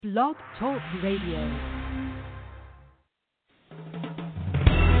Blog Talk Radio.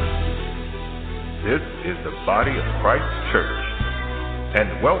 This is the body of Christ Church,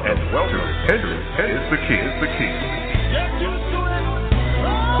 and welcome to Repentance is the Key. Get used to it.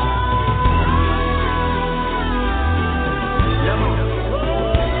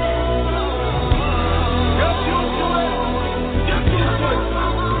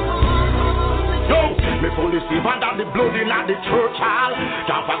 Me fully see under the blood in the church hall.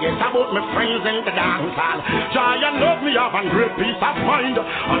 Don't forget about my friends in the dance hall. Joy and love me have and great peace of mind.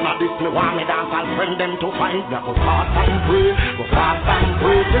 And now this me want me dance and friend them to find. Me go fast and pray,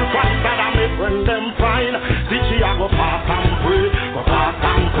 till Christ that I may friend them find. See she I go fast and pray,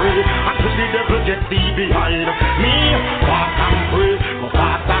 until the devil get thee behind me. Fast and pray, till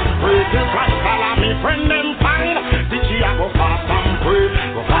Christ that I may friend them find. See she I go fast and pray,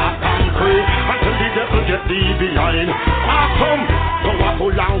 until the devil get thee behind. Awesome,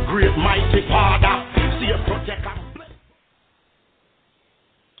 powerful and great, mighty Father, see a protect and bless.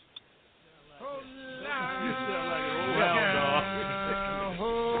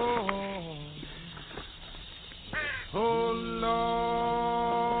 Oh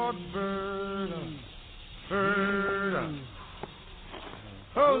Lord, burden.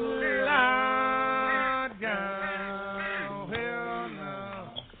 Oh Lord God, hell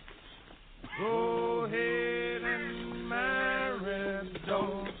now. Go ahead and marry,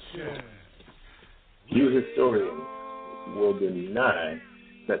 don't you? You historians will deny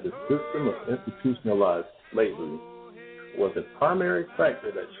that the system of institutionalized slavery was the primary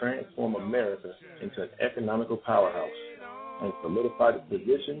factor that transformed America into an economical powerhouse and solidified its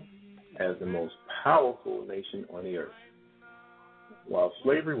position as the most powerful nation on the earth. While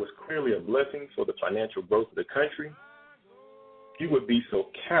slavery was clearly a blessing for the financial growth of the country, you would be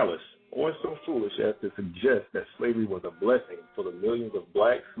so callous or so foolish as to suggest that slavery was a blessing for the millions of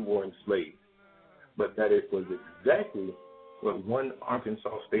blacks who were enslaved, but that it was exactly what one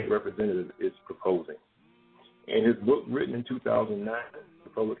Arkansas state representative is proposing. In his book written in 2009,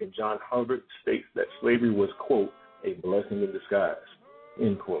 Republican John Hubbard states that slavery was, quote, a blessing in disguise,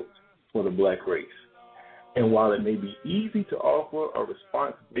 end quote, for the black race. And while it may be easy to offer a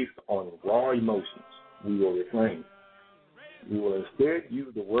response based on raw emotions, we will refrain. We will instead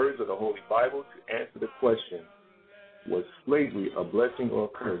use the words of the Holy Bible to answer the question, was slavery a blessing or a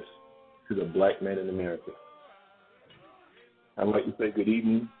curse to the black man in America? I'd like to say good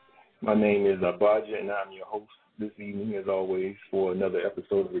evening. My name is Abaja, and I'm your host this evening, as always, for another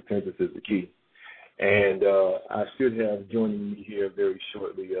episode of Repentance is the Key. And I should have joining me here very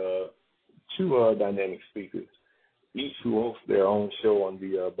shortly two dynamic speakers, each who host their own show on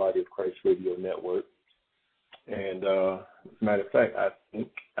the Body of Christ Radio Network. And as a matter of fact, I think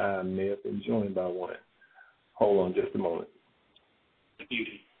I may have been joined by one. Hold on just a moment.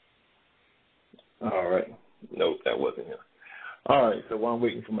 All right. No, that wasn't him. All right, so while I'm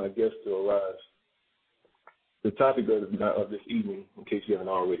waiting for my guests to arrive, the topic of this evening, in case you haven't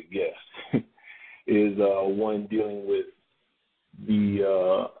already guessed, is one dealing with the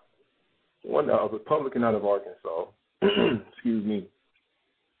a Republican out of Arkansas. Excuse me.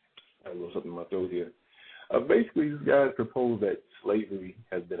 I have a little something in my throat here. Basically, these guys propose that slavery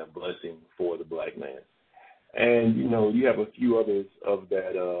has been a blessing for the black man. And, you have a few others of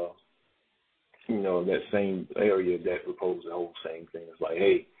that, that same area that propose the whole same thing. It's like,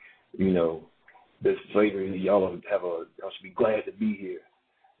 hey, this slavery, y'all should be glad to be here.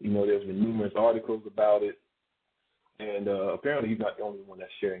 There's been numerous articles about it, and apparently he's not the only one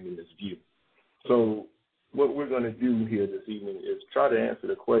that's sharing in this view. So what we're going to do here this evening is try to answer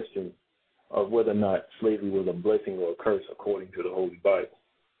the question of whether or not slavery was a blessing or a curse according to the Holy Bible,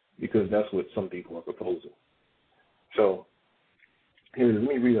 because that's what some people are proposing. So let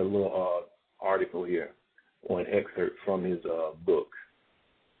me read a little article here, or an excerpt from his book.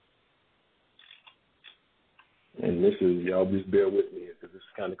 And this is, y'all just bear with me because this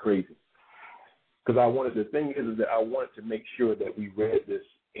is kind of crazy. Because the thing is that I wanted to make sure that we read this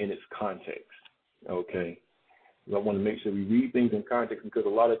in its context, okay? I want to make sure we read things in context, because a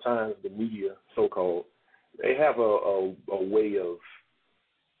lot of times the media, so-called, they have a way of,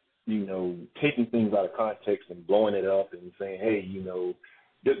 taking things out of context and blowing it up and saying, hey,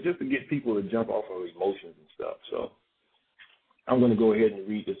 just to get people to jump off of emotions and stuff. So I'm going to go ahead and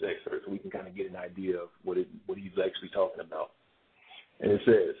read this excerpt so we can kind of get an idea of what he's actually talking about. And it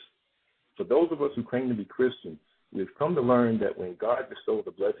says, for those of us who claim to be Christians, we've come to learn that when God bestows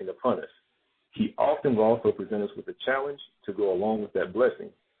a blessing upon us, he often will also present us with a challenge to go along with that blessing.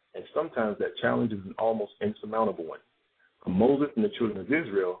 And sometimes that challenge is an almost insurmountable one. For Moses and the children of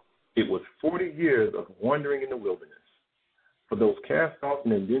Israel, it was 40 years of wandering in the wilderness. for those cast off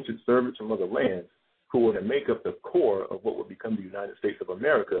and indentured servants from other lands who were to make up the core of what would become the United States of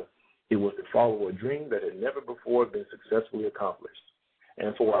America, it was to follow a dream that had never before been successfully accomplished.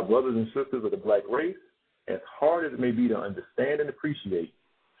 And for our brothers and sisters of the black race, as hard as it may be to understand and appreciate,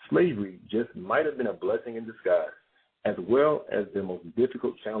 slavery just might have been a blessing in disguise, as well as the most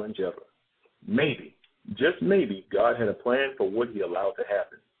difficult challenge ever. Maybe, just maybe, God had a plan for what he allowed to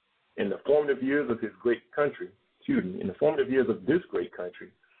happen. In the formative years of this great country,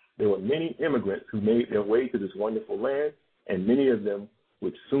 there were many immigrants who made their way to this wonderful land, and many of them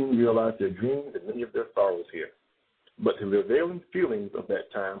would soon realize their dreams and many of their sorrows here. But the prevailing feelings of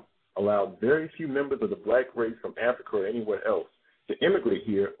that time allowed very few members of the black race from Africa or anywhere else to immigrate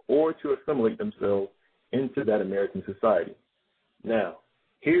here or to assimilate themselves into that American society. Now,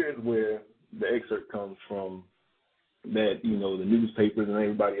 here is where the excerpt comes from that, the newspapers and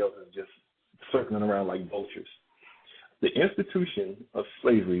everybody else is just circling around like vultures. The institution of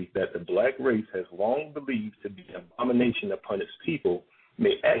slavery that the black race has long believed to be an abomination upon its people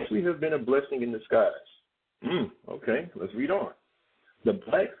may actually have been a blessing in disguise. Okay, let's read on. The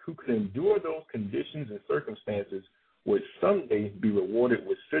blacks who could endure those conditions and circumstances would someday be rewarded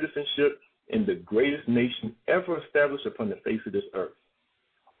with citizenship in the greatest nation ever established upon the face of this earth.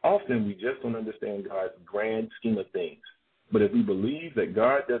 Often we just don't understand God's grand scheme of things. But if we believe that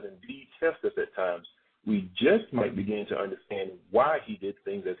God does indeed test us at times, we just might begin to understand why he did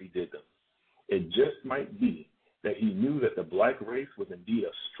things as he did them. It just might be that he knew that the black race was indeed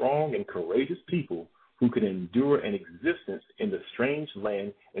a strong and courageous people who could endure an existence in the strange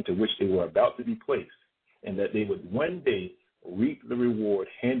land into which they were about to be placed, and that they would one day reap the reward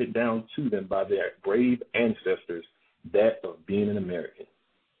handed down to them by their brave ancestors, that of being an American.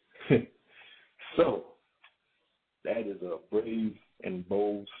 So, that is a brave and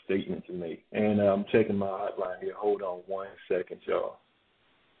bold statement to make. And I'm checking my hotline here. Hold on 1 second, y'all.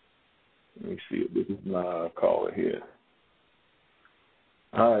 Let me see if this is my caller here.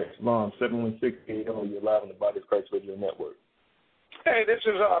 All right, Mom, 71680, you're live on the Body of Christ Radio Network. Hey, this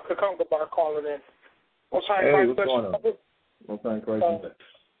is Kakonga Bar calling in. What's going on? Most High Christ.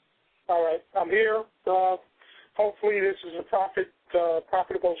 All right, I'm here. Hopefully this is a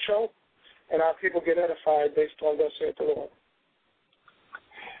profitable show, and our people get edified based on thus saith the Lord.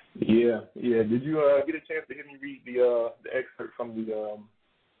 Yeah. Did you get a chance to hear me read the excerpt from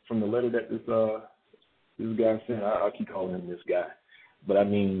the letter that this guy sent? I keep calling him this guy, but I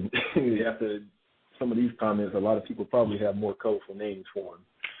mean, after some of these comments, a lot of people probably have more colorful names for him.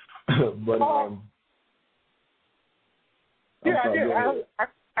 But I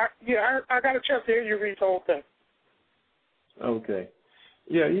got a chance to hear you read the whole thing. Okay.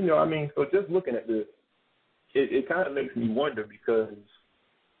 Yeah, so just looking at this, it kind of makes me wonder, because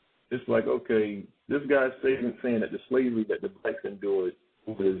it's like, okay, this guy's saying that the slavery that the blacks endured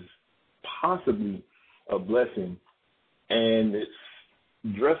was possibly a blessing, and it's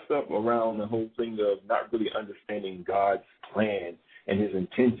dressed up around the whole thing of not really understanding God's plan and his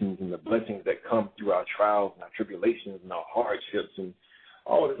intentions and the blessings that come through our trials and our tribulations and our hardships and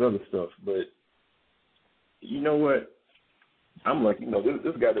all this other stuff. But you know what? I'm like, this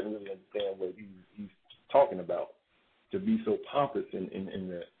guy doesn't really understand what he's talking about, to be so pompous in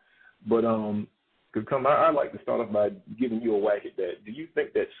that. But I'd like to start off by giving you a whack at that. Do you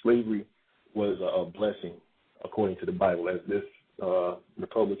think that slavery was a blessing according to the Bible, as this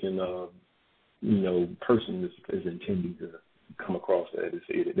Republican person is intending to come across that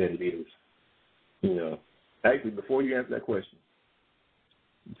it is? Actually, before you answer that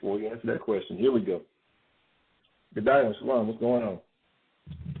question, here we go. Good day, Shalom. What's going on?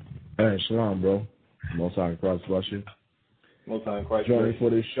 Hey, Shalom, bro. Most High Christ bless you. Most High Christ. Joining for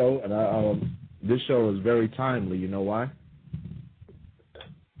this show, and this show is very timely. You know why?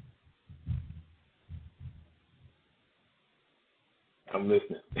 I'm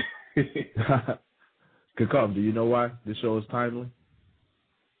listening. Kakam, do you know why this show is timely?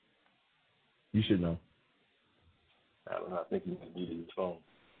 You should know. I don't know. I think he needed his phone.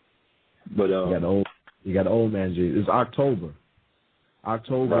 But you got the old man G. It's October.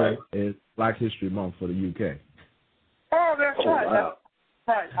 October is Black History Month for the UK. Oh, that's right. Wow.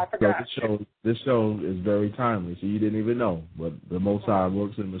 Right, I forgot. So this show is very timely. So you didn't even know, but the Most High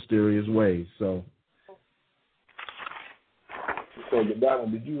works in mysterious ways. So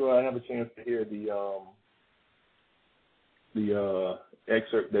Godwin, did you have a chance to hear the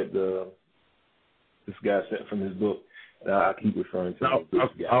excerpt that this guy sent from his book? I keep referring to. I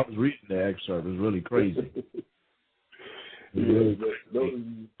was reading the excerpt. It's really crazy.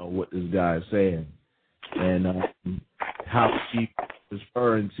 What this guy is saying, and how he's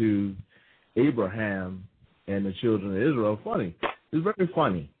referring to Abraham and the children of Israel. Funny. It's very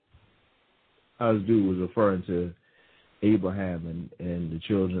funny how this dude was referring to Abraham and the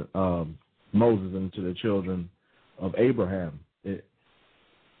children, Moses and to the children of Abraham, the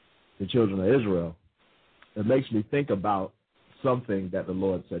children of Israel. It makes me think about something that the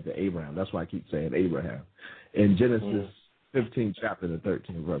Lord said to Abraham. That's why I keep saying Abraham. In Genesis 15, chapter the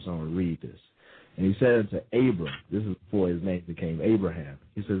 13th verse, I'm going to read this. And he said unto Abram, this is before his name became Abraham,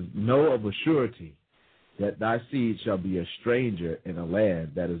 he says, know of a surety that thy seed shall be a stranger in a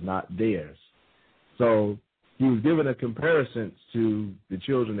land that is not theirs. So he was given a comparison to the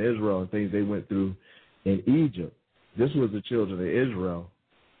children of Israel and things they went through in Egypt. This was the children of Israel,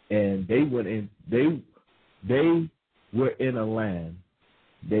 and they were in a land,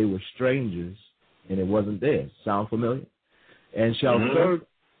 they were strangers, and it wasn't theirs. Sound familiar? And shall serve,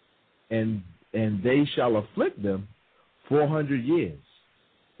 and they shall afflict them 400 years.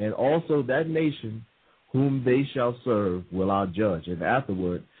 And also that nation whom they shall serve will I judge, and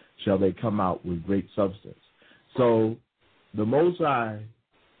afterward shall they come out with great substance. So the Most High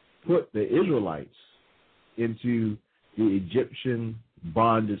put the Israelites into the Egyptian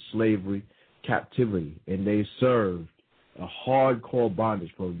bondage, slavery, captivity, and they served a hardcore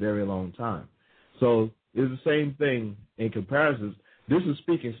bondage for a very long time. So it's the same thing in comparison. This is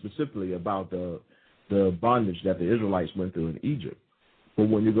speaking specifically about the bondage that the Israelites went through in Egypt. But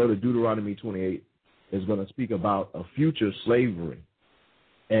when you go to Deuteronomy 28, it's going to speak about a future slavery.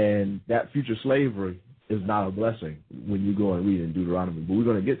 And that future slavery is not a blessing when you go and read in Deuteronomy. But we're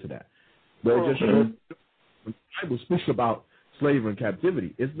going to get to that. But it just shows when the Bible speaks about slavery and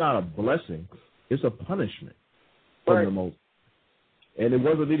captivity, it's not a blessing. It's a punishment from the Most. And it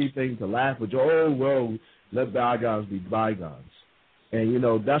wasn't anything to laugh at. Oh, well, let bygones be bygones. And, you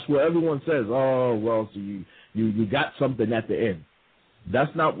know, that's what everyone says. Oh, well, so you got something at the end.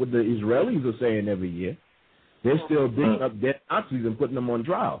 That's not what the Israelis are saying every year. They're still digging up dead Nazis and putting them on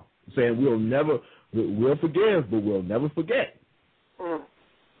trial, saying we'll forgive, but we'll never forget.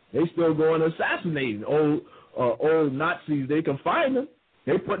 They still going assassinating old Nazis. They can find them.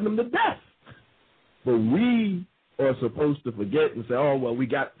 They're putting them to death. But we are supposed to forget and say, oh, well, we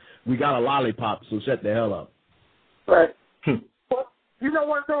got a lollipop, so shut the hell up. Right. Well, you know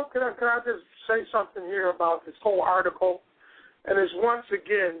what, though? Can I just say something here about this whole article? And it's once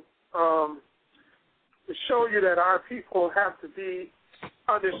again to show you that our people have to be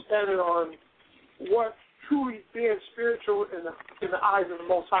understanding on what truly being spiritual in the eyes of the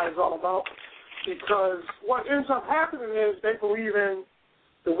Most High is all about. Because what ends up happening is they believe in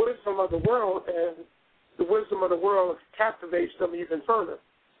the wisdom of the world, and the wisdom of the world captivates them even further.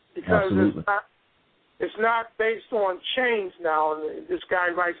 Because it's not based on change now. And this guy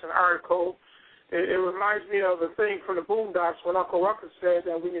writes an article. It reminds me of a thing from the Boondocks when Uncle Ruckus said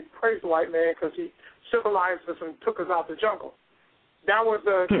that we need to praise the white man because he civilized us and took us out the jungle. That was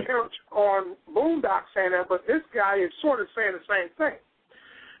a character on Boondocks saying that, but this guy is sort of saying the same thing.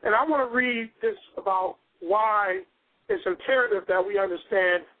 And I want to read this about why it's imperative that we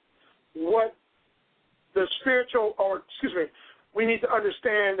understand what the spiritual, we need to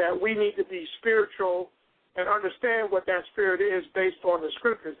understand that we need to be spiritual and understand what that spirit is based on the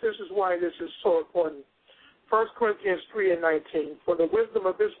scriptures. This is why this is so important. 1 Corinthians 3:19, for the wisdom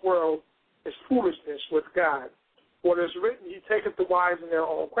of this world is foolishness with God. What is written, he taketh the wise in their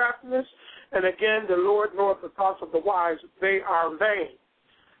own craftiness, and again, the Lord knoweth the thoughts of the wise, they are vain.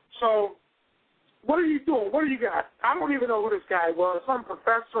 So, what are you doing? What do you got? I don't even know who this guy was, some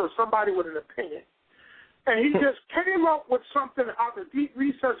professor or somebody with an opinion. And he just came up with something out of the deep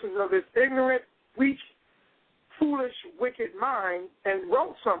recesses of his ignorant, weak, foolish, wicked mind and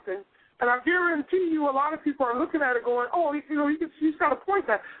wrote something. And I guarantee you a lot of people are looking at it going, oh, he's got a point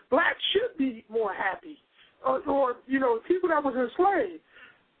that blacks should be more happy. Or people that was enslaved.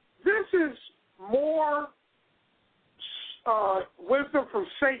 This is more wisdom from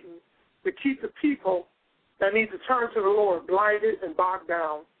Satan to keep the people that need to turn to the Lord blinded and bogged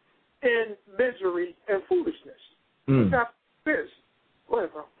down in misery and foolishness. That's this. Go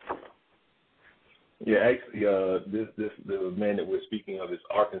ahead, bro. Yeah, actually, the man that we're speaking of is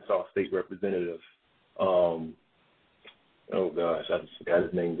Arkansas State Representative. Oh gosh, I just forgot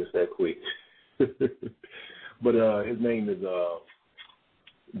his name just that quick. But his name is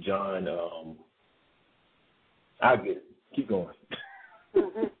John. I get it. Keep going.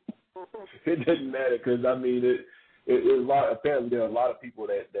 It doesn't matter because I mean, apparently there are a lot of people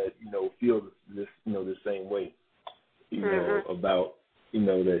that feel this the same way. About.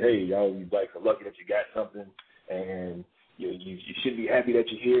 That, hey, y'all, you blacks are lucky that you got something, and you should be happy that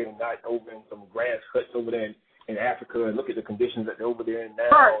you're here and not over in some grass huts over there in Africa, and look at the conditions that they're over there in now.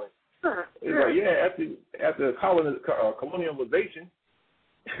 Right. It's like, yeah, after colonialization,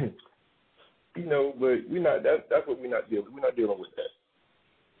 you know, but we're not. That's what we're not dealing. We're not dealing with that.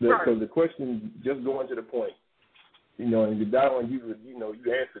 Because the question, just going to the point, you know, and that one, you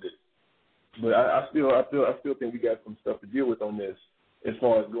answered it. But I still think we got some stuff to deal with on this, as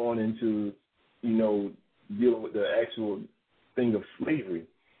far as going into, you know, dealing with the actual thing of slavery,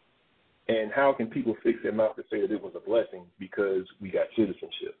 and how can people fix their mouth to say that it was a blessing because we got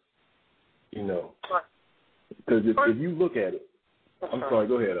citizenship, you know? Because if you look at it, I'm sorry,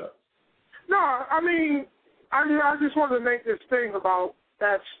 go ahead. No, I mean, I just wanted to make this thing about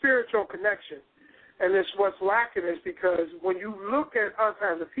that spiritual connection, and this what's lacking is because when you look at us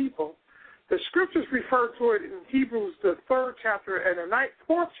as a people, the scriptures refer to it in Hebrews, the 3rd chapter and the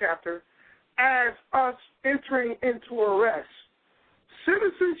 4th chapter, as us entering into a rest.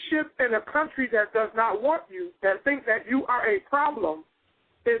 Citizenship in a country that does not want you, that think that you are a problem,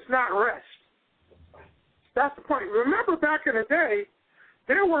 is not rest. That's the point. Remember back in the day,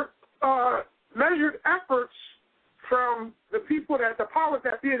 there were measured efforts from the people the powers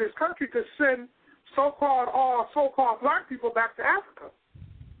that be in this country to send so-called black people back to Africa.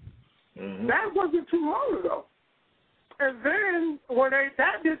 Mm-hmm. That wasn't too long ago. And then when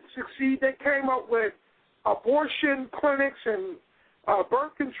that didn't succeed, they came up with abortion clinics and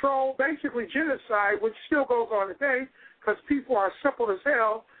birth control, basically genocide, which still goes on today because people are simple as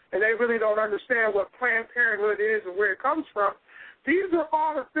hell and they really don't understand what Planned Parenthood is and where it comes from. These are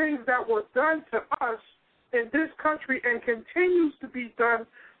all the things that were done to us in this country and continues to be done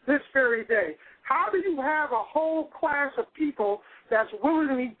this very day. How do you have a whole class of people that's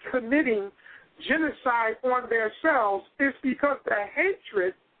willingly committing genocide on themselves? It's because the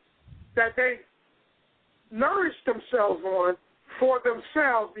hatred that they nourish themselves on for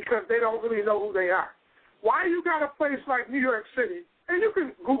themselves because they don't really know who they are. Why you got a place like New York City, and you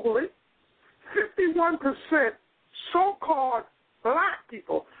can Google it, 51% so-called black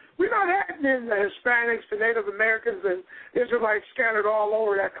people. We're not adding in the Hispanics, the Native Americans, and Israelites scattered all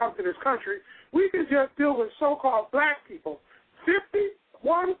over that come to this country. We can just deal with so-called black people.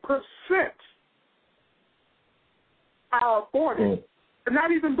 51% are aborted, and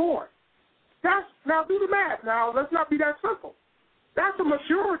not even born. Now do the math. Now, let's not be that simple. That's a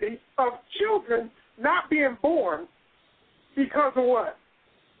majority of children not being born because of what?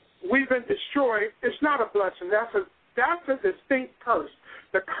 We've been destroyed. It's not a blessing. That's a distinct curse.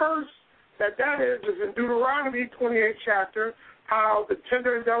 The curse that is in Deuteronomy 28 chapter, how the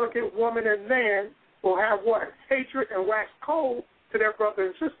tender and delicate woman and man will have what? Hatred and wax cold to their brother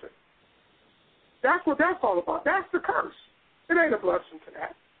and sister. That's what that's all about. That's the curse. It ain't a blessing to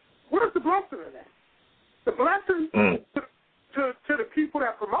that. What is the blessing in that? The blessing to the people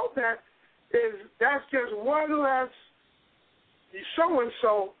that promote that is that's just one less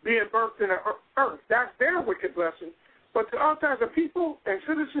so-and-so being birthed in the earth. That's their wicked blessing. But to us as a people and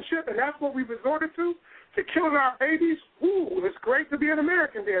citizenship, and that's what we resorted to killing our babies, it's great to be an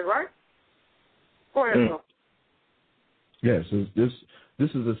American then, right? Go ahead, Bill. Yes, this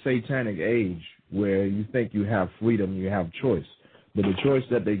is a satanic age where you think you have freedom, you have choice. But the choice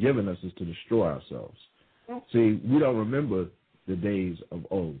that they're giving us is to destroy ourselves. See, we don't remember the days of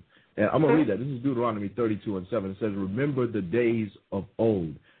old. And I'm going to read that. This is Deuteronomy 32:7. It says, remember the days of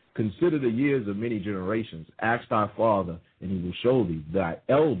old. Consider the years of many generations. Ask thy father, and he will show thee, thy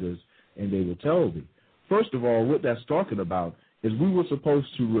elders, and they will tell thee. First of all, what that's talking about is we were supposed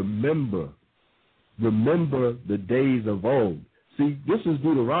to remember the days of old. See, this is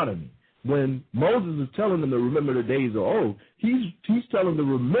Deuteronomy. When Moses is telling them to remember the days of old, he's telling them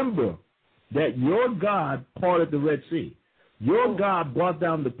to remember that your God parted the Red Sea. Your God brought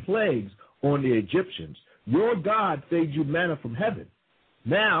down the plagues on the Egyptians. Your God fed you manna from heaven.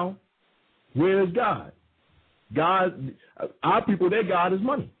 Now, where is God? Our people, their God is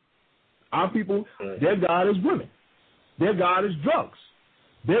money. Our people, their God is women. Their God is drugs.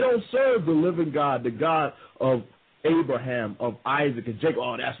 They don't serve the living God, the God of Abraham, of Isaac, and Jacob.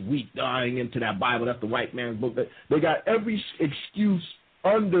 Oh, that's weak, dying into that Bible. That's the white man's book. They got every excuse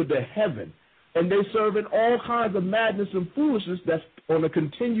under the heaven, and they serving all kinds of madness and foolishness that's on a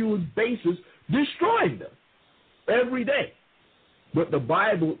continuous basis destroying them every day. But the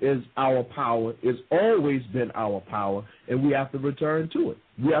Bible is our power, it's always been our power, and we have to return to it.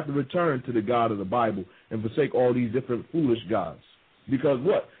 We have to return to the God of the Bible and forsake all these different foolish gods. Because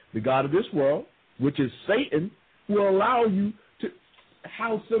what? The God of this world, which is Satan, will allow you to,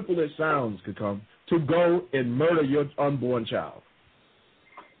 how simple it sounds could come, to go and murder your unborn child.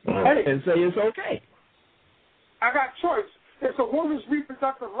 And say it's okay. I got choice. It's a woman's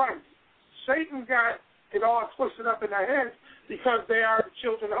reproductive right. Satan got it all twisted up in their heads because they are the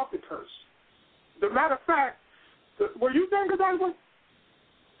children of the curse. The matter of fact, were you done, Godwin?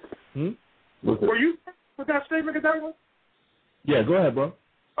 Were you with that statement, Godwin? Yeah, go ahead, bro.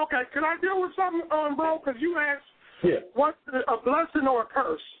 Okay, can I deal with something, bro? Because you asked what's a blessing or a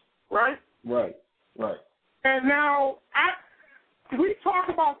curse, right? Right. And now, we talk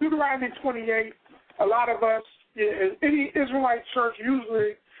about Deuteronomy 28. A lot of us, in any Israelite church,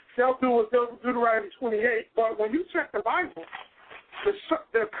 usually they'll do Deuteronomy 28. But when you check the Bible,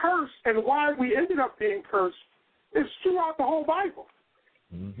 the curse and why we ended up being cursed is throughout the whole Bible.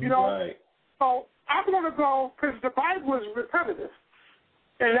 Mm-hmm. You know? Right. So I'm going to go, because the Bible is repetitive.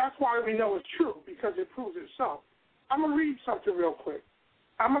 And that's why we know it's true, because it proves itself. I'm going to read something real quick.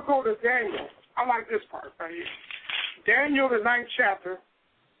 I'm going to go to Daniel. I like this part right here. Daniel, the 9th chapter.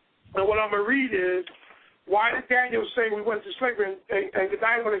 And what I'm going to read is, why did Daniel say we went to slavery? And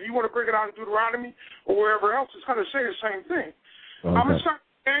Daniel, if you want to bring it out in Deuteronomy or wherever else, it's going to say the same thing. Okay. I'm going to start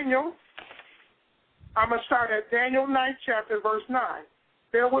Daniel. I'm going to start at Daniel 9th chapter, verse 9.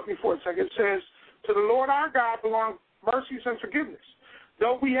 Bear with me for a second. It says, to the Lord our God belong mercies and forgiveness,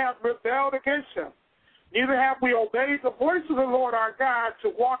 though we have rebelled against him. Neither have we obeyed the voice of the Lord our God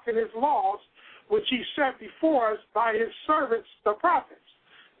to walk in his laws, which he set before us by his servants, the prophets.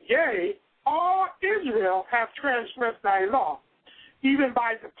 Yea, all Israel have transgressed thy law, even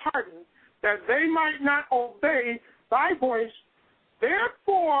by departing, that they might not obey thy voice.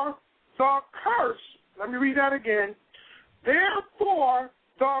 Therefore, the curse, let me read that again. Therefore,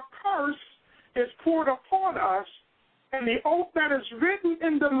 the curse is poured upon us, and the oath that is written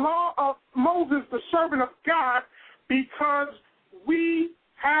in the law of Moses, the servant of God, because we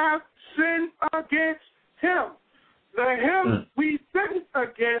have sinned against him. The him we sinned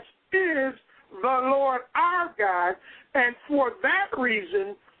against is the Lord our God, and for that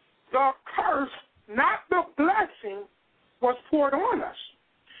reason, the curse, not the blessing, was poured on us.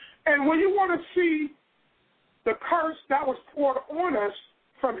 And when you want to see the curse that was poured on us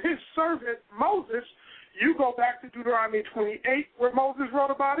from his servant Moses, you go back to Deuteronomy 28, where Moses wrote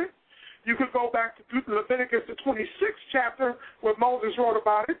about it. You could go back to Leviticus, the 26th chapter, where Moses wrote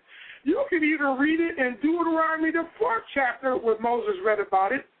about it. You can even read it in Deuteronomy, the 4th chapter, where Moses wrote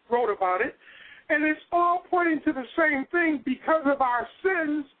about it. And it's all pointing to the same thing. Because of our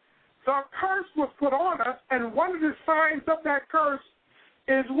sins, the curse was put on us, and one of the signs of that curse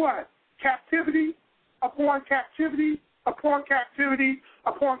is what? Captivity upon captivity upon captivity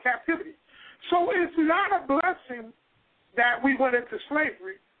upon captivity. So it's not a blessing that we went into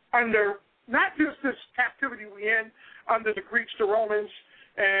slavery under not just this captivity we in under the Greeks, the Romans,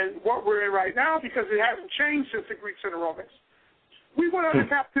 and what we're in right now, because it hasn't changed since the Greeks and the Romans. We went under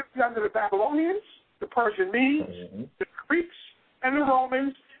captivity under the Babylonians, the Persian Medes, the Greeks, and the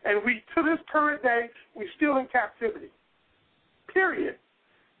Romans, and we, to this current day, we're still in captivity. Period.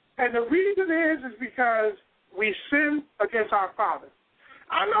 And the reason is because we sin against our Father.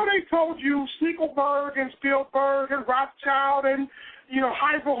 I know they told you Snickelberg and Spielberg and Rothschild and,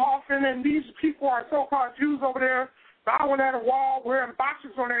 Heifelhofen and these people are so-called Jews over there bowing at a wall wearing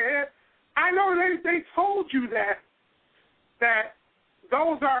boxes on their head. I know they told you that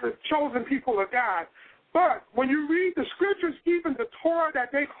those are the chosen people of God. But when you read the scriptures, even the Torah that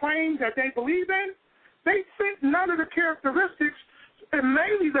they claim that they believe in, they fit none of the characteristics and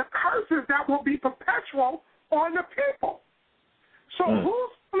mainly the curses that will be perpetual on the people. So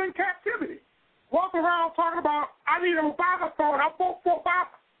who's still in captivity? Walk around talking about, I need a Obama phone, I vote for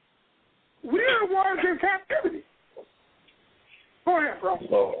Obama. We're the ones in captivity. Go ahead, bro.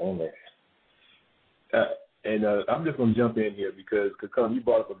 And I'm just going to jump in here because, Kakam, you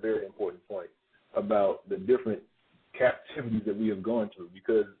brought up a very important point about the different captivities that we have gone through.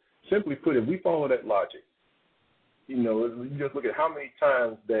 Because, simply put, if we follow that logic, you just look at how many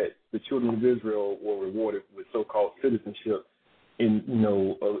times that the children of Israel were rewarded with so-called citizenship in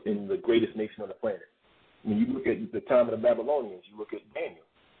the greatest nation on the planet. When you look at the time of the Babylonians, you look at Daniel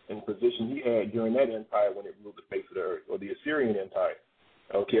and the position he had during that empire when it ruled the face of the earth, or the Assyrian Empire.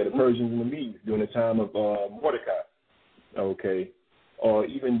 Okay, the Persians and the Medes during the time of Mordecai. Okay, or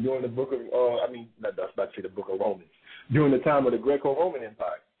even during the book of, not about to say the book of Romans, during the time of the Greco-Roman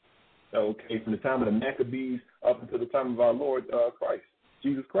Empire. Okay, from the time of the Maccabees up until the time of our Lord Christ,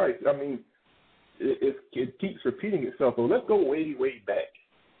 Jesus Christ. I mean, it keeps repeating itself. So let's go way, way back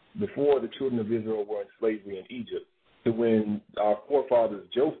before the children of Israel were in slavery in Egypt to when our forefathers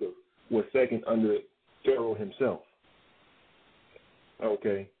Joseph was second under Pharaoh himself.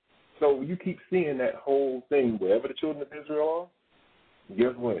 Okay, so you keep seeing that whole thing wherever the children of Israel are,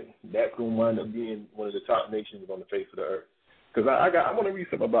 guess what? That's going to wind up being one of the top nations on the face of the earth. Because I want to read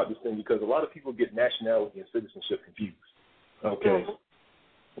something about this thing because a lot of people get nationality and citizenship confused. Okay.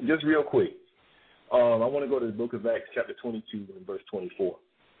 Mm-hmm. Just real quick. I want to go to the book of Acts, chapter 22, and verse 24.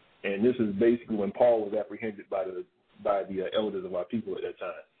 And this is basically when Paul was apprehended by the elders of our people at that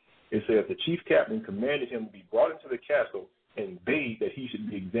time. It says the chief captain commanded him to be brought into the castle and bade that he should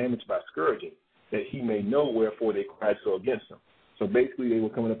be examined by scourging, that he may know wherefore they cried so against him. So basically they were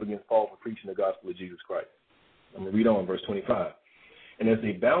coming up against Paul for preaching the gospel of Jesus Christ. I'm going to read on verse 25. And as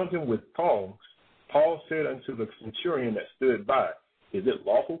they bound him with thongs, Paul said unto the centurion that stood by, is it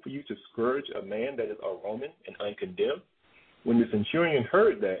lawful for you to scourge a man that is a Roman and uncondemned? When the centurion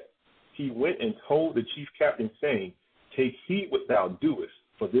heard that, he went and told the chief captain, saying, take heed what thou doest,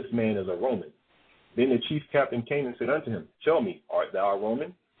 for this man is a Roman. Then the chief captain came and said unto him, tell me, art thou a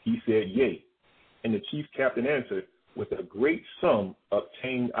Roman? He said, yea. And the chief captain answered, with a great sum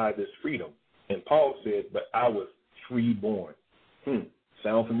obtained I this freedom. And Paul said, but I was freeborn.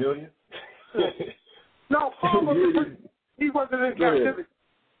 Sound familiar? No, Paul he wasn't in captivity.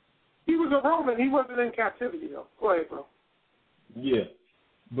 He was a Roman. He wasn't in captivity, though. Go ahead, bro. Yeah.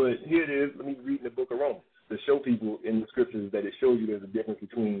 But here it is. Let me read in the book of Romans to show people in the scriptures that it shows you there's a difference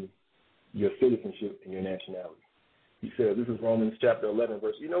between your citizenship and your nationality. He says, this is Romans chapter 11,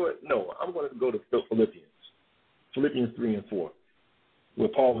 verse. You know what? No, I'm going to go to Philippians. Philippians 3 and 4, where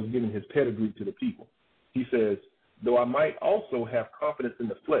Paul was giving his pedigree to the people. He says, though I might also have confidence in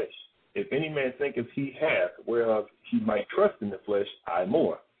the flesh, if any man thinketh he hath, whereof he might trust in the flesh, I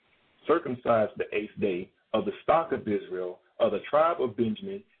more. Circumcised the 8th day, of the stock of Israel, of the tribe of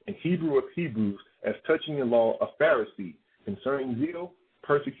Benjamin, and Hebrew of Hebrews, as touching the law, a Pharisee, concerning zeal,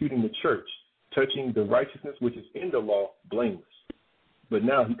 persecuting the church, touching the righteousness which is in the law, blameless. But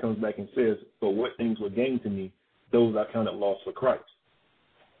now he comes back and says, but what things were gained to me, those I counted loss for Christ.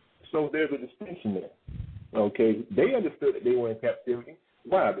 So there's a distinction there. Okay, they understood that they were in captivity.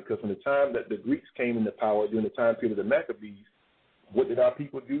 Why? Because from the time that the Greeks came into power during the time period of the Maccabees, what did our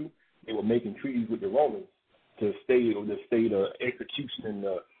people do? They were making treaties with the Romans to stay the execution and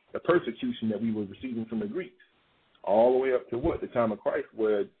the persecution that we were receiving from the Greeks, all the way up to what? The time of Christ,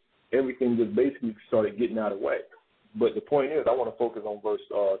 where everything just basically started getting out of whack. But the point is, I want to focus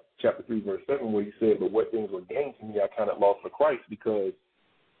on chapter 3, verse 7, where he said, but what things were gained to me, I counted loss for Christ, because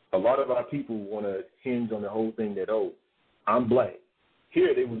a lot of our people want to hinge on the whole thing that, oh, I'm black.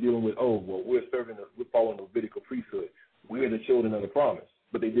 Here they were dealing with, oh, well, we're following the Levitical priesthood. We're the children of the promise.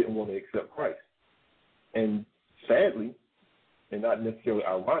 But they didn't want to accept Christ. And sadly, and not necessarily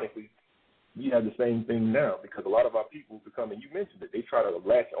ironically, we have the same thing now, because a lot of our people become, and you mentioned it, they try to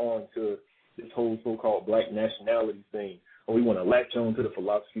latch on to this whole so-called black nationality thing, or we want to latch on to the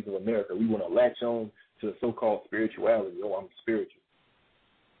philosophies of America. We want to latch on to the so-called spirituality. Oh, I'm spiritual.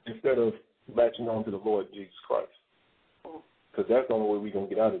 Instead of latching on to the Lord Jesus Christ. Because that's the only way we're going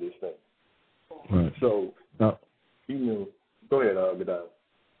to get out of this thing. Right. So, go ahead, Gadal.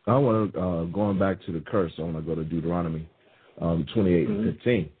 I want to, going back to the curse, I want to go to Deuteronomy 28 and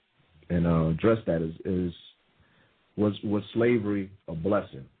 15 and address that. Was slavery a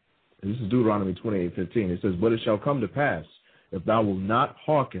blessing? This is Deuteronomy 28:15. It says, but it shall come to pass, if thou wilt not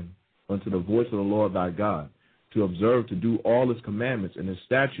hearken unto the voice of the Lord thy God, to observe to do all his commandments and his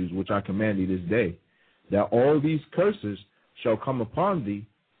statutes which I command thee this day, that all these curses shall come upon thee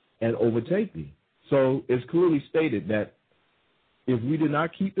and overtake thee. So it's clearly stated that if we did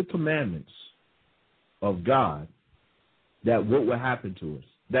not keep the commandments of God, that what would happen to us?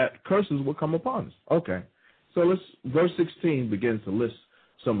 That curses will come upon us. Okay. So verse 16 begins to list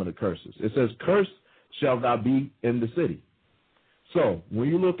some of the curses. It says, cursed shall thou be in the city. So when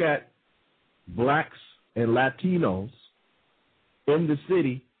you look at blacks and Latinos in the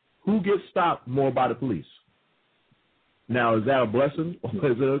city, who gets stopped more by the police? Now, is that a blessing or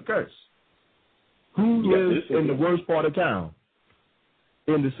is it a curse? Who lives in the worst part of town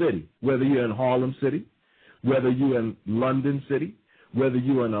in the city? Whether you're in Harlem City, whether you're in London City, whether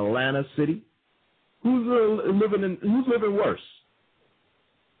you're in Atlanta City, who's living worse?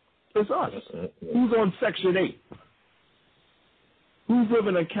 It's us. Who's on Section 8? Who's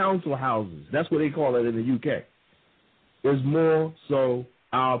living in council houses? That's what they call it in the UK. It's more so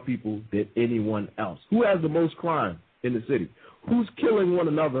our people than anyone else. Who has the most crime in the city? Who's killing one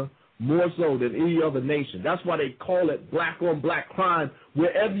another more so than any other nation? That's why they call it black-on-black crime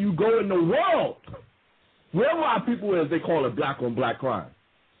wherever you go in the world. Wherever our people is, they call it black-on-black crime.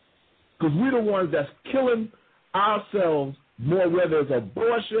 Because we're the ones that's killing ourselves more, whether it's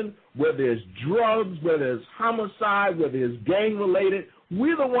abortion, whether it's drugs, whether it's homicide, whether it's gang-related.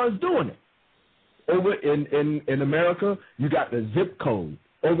 We're the ones doing it. Over in America, you got the zip code.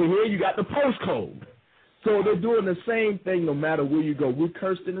 Over here, you got the postcode. So they're doing the same thing no matter where you go. We're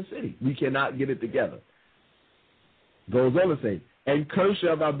cursed in the city. We cannot get it together. Goes on to say, and cursed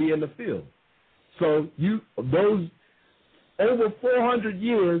shall thou be in the field. So those over 400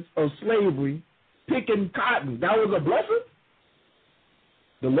 years of slavery, picking cotton, that was a blessing?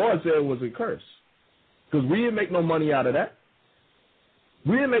 The Lord said it was a curse. Because we didn't make no money out of that.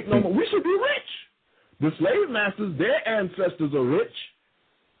 We didn't make no money. We should be rich. The slave masters, their ancestors are rich.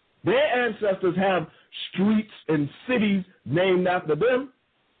 Their ancestors have streets and cities named after them.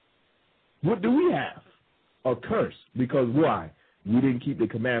 What do we have? A curse. Because why? We didn't keep the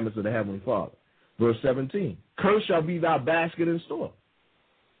commandments of the Heavenly Father. Verse 17, curse shall be thy basket and store.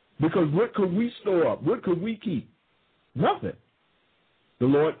 Because what could we store up? What could we keep? Nothing. The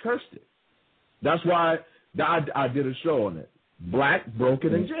Lord cursed it. That's why I did a show on it. Black,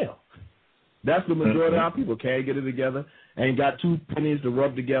 broken, in jail. That's the majority of our people. Can't get it together. Ain't got 2 pennies to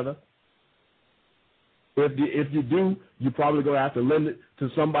rub together. If you do, you're probably going to have to lend it to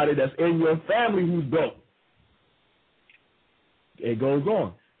somebody that's in your family who's broke. It goes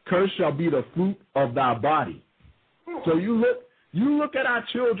on. Curse shall be the fruit of thy body. So you look at our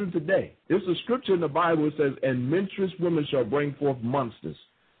children today. There's a scripture in the Bible that says, and menstruous women shall bring forth monsters.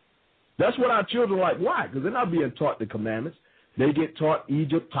 That's what our children are like. Why? Because they're not being taught the commandments. They get taught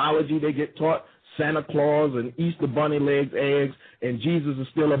Egyptology. They get taught Santa Claus and Easter bunny legs, eggs, and Jesus is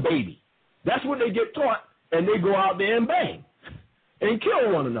still a baby. That's what they get taught, and they go out there and bang and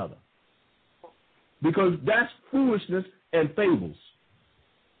kill one another. Because that's foolishness and fables.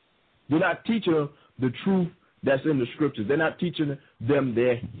 They're not teaching them the truth that's in the scriptures. They're not teaching them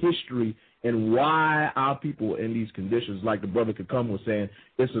their history and why our people are in these conditions. Like the brother Kakam was saying,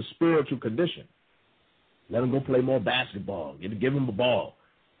 it's a spiritual condition. Let them go play more basketball. Give them a ball.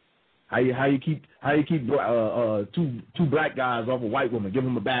 How you keep two black guys off a white woman? Give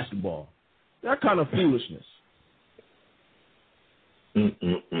them a basketball. That kind of foolishness.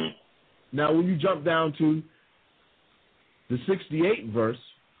 Now, when you jump down to the 68th verse,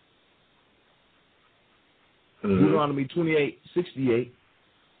 Deuteronomy 28:68,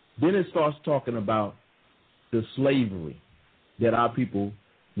 then it starts talking about the slavery that our people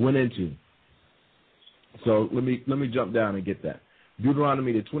went into. So let me jump down and get that.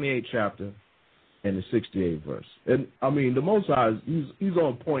 Deuteronomy, the 28th chapter and the 68th verse. And I mean, the Most High, he's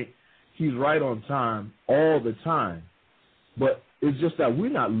on point. He's right on time all the time. But it's just that we're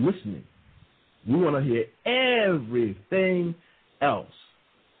not listening. We want to hear everything else.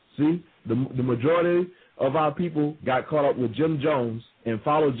 See, the majority of our people got caught up with Jim Jones and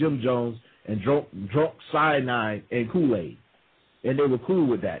followed Jim Jones and drunk cyanide and Kool-Aid. And they were cool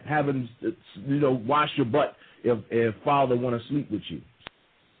with that, having, wash your butt if father want to sleep with you.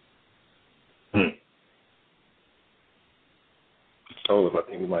 Told him I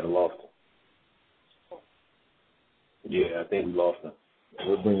think we might have lost him. Yeah, I think we lost him.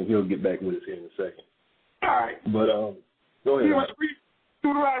 He'll get back with us here in a second. All right. But go ahead. You want to read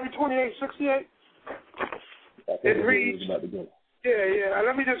Deuteronomy 28:68? It reads. Yeah.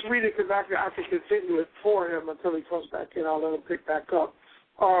 Let me just read it because I can continue it for him until he comes back in. I'll let him pick back up.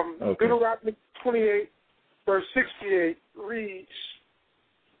 Okay. Deuteronomy 28, verse 68 reads,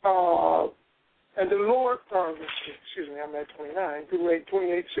 and the Lord, I'm at 29, Deuteronomy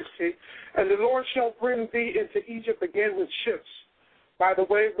 28:68, and the Lord shall bring thee into Egypt again with ships, by the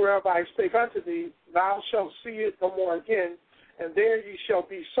way whereof I spake unto thee, thou shalt see it no more again, and there ye shall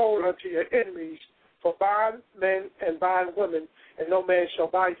be sold unto your enemies for bondmen and bondwomen, and no man shall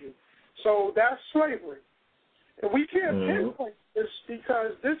buy you. So that's slavery. And we can't pinpoint this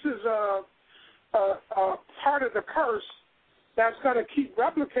because this is a part of the curse that's going to keep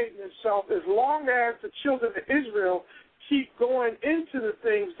replicating itself as long as the children of Israel keep going into the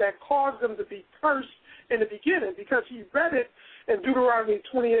things that caused them to be cursed in the beginning. Because he read it in Deuteronomy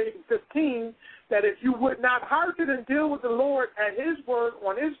 28:15 that if you would not hearken and deal with the Lord at his word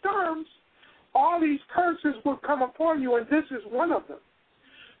on his terms, all these curses would come upon you, and this is one of them.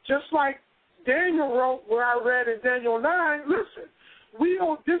 Just like Daniel wrote, where I read in Daniel 9, listen, we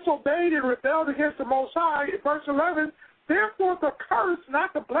disobeyed and rebelled against the Most High, in verse 11, therefore the curse,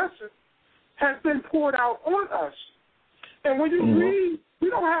 not the blessing, has been poured out on us. And when you read, we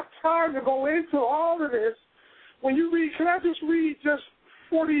don't have time to go into all of this. When you read, can I just read just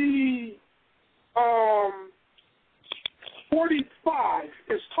 45?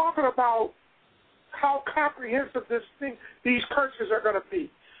 It's talking about how comprehensive these curses are going to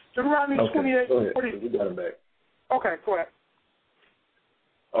be. Deuteronomy 28:40. We got him back. Okay, go ahead.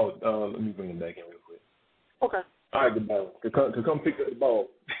 Oh, let me bring him back in real quick. Okay. All right, goodbye. To come pick up the ball.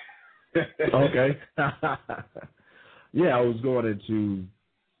 Okay. Yeah, I was going into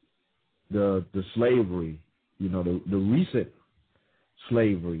the slavery, the recent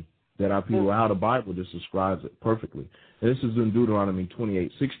slavery that our people, how the Bible just describes it perfectly. And this is in Deuteronomy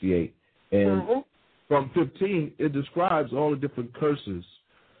 28:68. And from 15, it describes all the different curses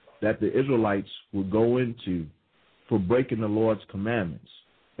that the Israelites would go into for breaking the Lord's commandments.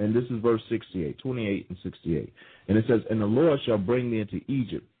 And this is verse 68, 28 and 68. And it says, and the Lord shall bring thee into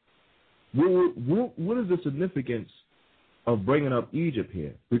Egypt. What is the significance of bringing up Egypt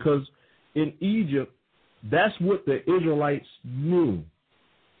here? Because in Egypt, that's what the Israelites knew.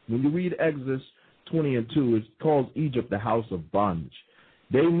 When you read Exodus 20:2, it calls Egypt the house of bondage.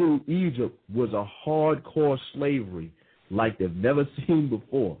 They knew Egypt was a hardcore slavery like they've never seen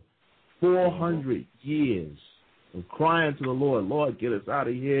before. 400 years of crying to the Lord, Lord, get us out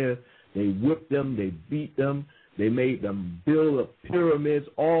of here. They whipped them. They beat them. They made them build pyramids,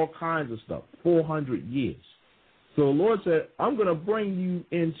 all kinds of stuff, 400 years. So the Lord said, I'm going to bring you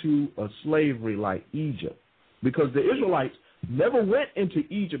into a slavery like Egypt, because the Israelites never went into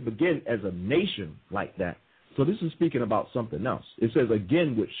Egypt again as a nation like that. So this is speaking about something else. It says,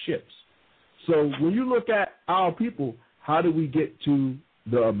 again, with ships. So when you look at our people, how do we get to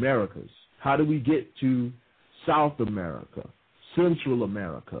the Americas? How do we get to South America, Central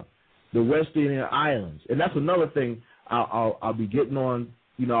America, the West Indian Islands? And that's another thing I'll be getting on,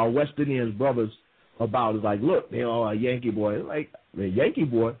 our West Indian brothers about. Is like, look, they are a Yankee boy. Like, the Yankee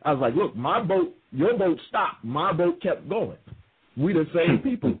boy. I was like, look, my boat, your boat stopped. My boat kept going. We the same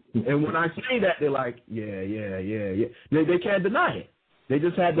people. And when I say that, they're like, yeah. They can't deny it. They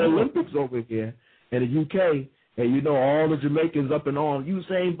just had the Olympics over here in the UK, and all the Jamaicans up and on,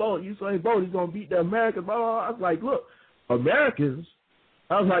 Usain Bolt, he's going to beat the Americans. Blah, blah, blah. I was like, look, Americans,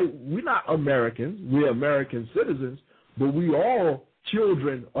 I was like, we're not Americans. We're American citizens, but we all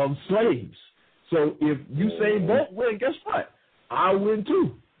children of slaves. So if Usain Bolt win, guess what? I win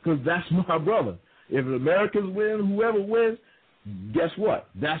too, because that's my brother. If the Americans win, whoever wins, guess what?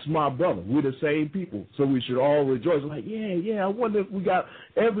 That's my brother. We're the same people, so we should all rejoice. Like, yeah. I wonder if we got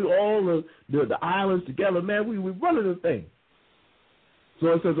all the islands together, man. We running the thing. So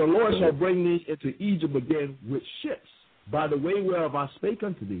it says, the Lord shall bring thee into Egypt again with ships. By the way whereof I spake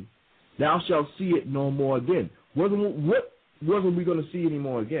unto thee, thou shalt see it no more again. What wasn't we going to see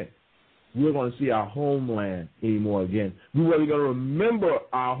anymore again? We're going to see our homeland anymore again. We weren't going to remember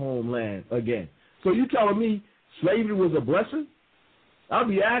our homeland again. So you telling me slavery was a blessing? I'll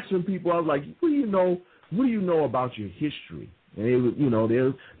be asking people. I was like, what do you know about your history? And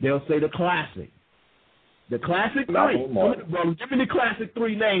they'll say the classic. The classic three. Give me the classic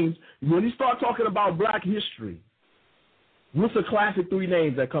three names. When you start talking about black history, what's the classic three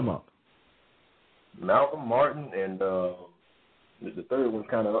names that come up? Malcolm, Martin, and the third one's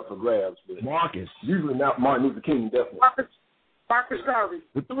kind of up for grabs. But Marcus. Usually not Martin Luther King, definitely. Marcus Garvey.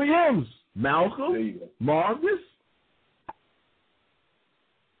 The three M's. Malcolm, Marcus,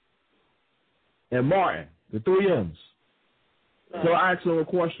 and Martin. The three M's. So I asked him a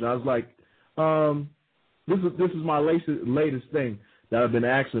question. I was like, this is my latest thing that I've been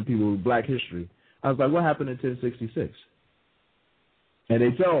asking people with black history. I was like, what happened in 1066? And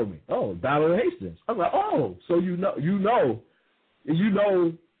they told me, Battle of Hastings. I was like, so you know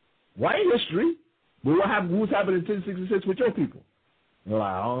white history, but what's happening in 1066 with your people? They're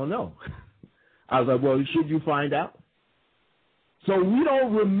like, I don't know. I was like, well, should you find out? So we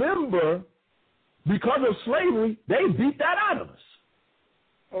don't remember, because of slavery, they beat that out of us.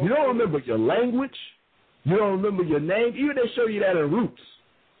 You don't remember your language. You don't remember your name. Even they show you that in Roots.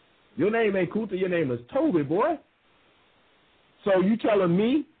 Your name ain't Kuta, your name is Toby, boy. So you telling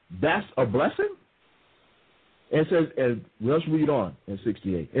me that's a blessing? It says, and let's read on in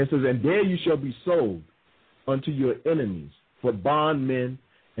 68. It says, and there you shall be sold unto your enemies for bondmen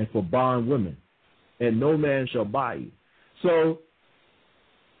and for bondwomen, and no man shall buy you. So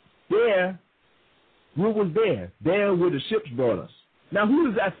there, what was there? There where the ships brought us. Now, who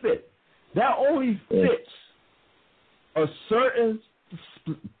does that fit? That only fits a certain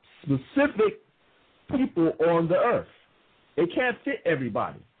specific people on the earth. It can't fit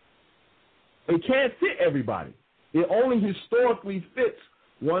everybody. It can't fit everybody. It only historically fits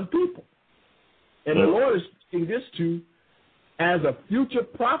one people. And the Lord is speaking this to as a future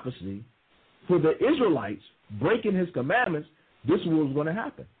prophecy for the Israelites breaking his commandments. This was going to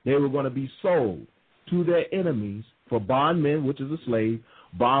happen. They were going to be sold to their enemies for bondmen, which is a slave,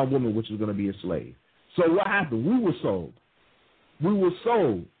 bondwoman, which is going to be a slave. So what happened? We were sold. We were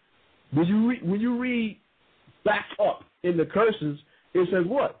sold. When you read back up in the curses, it says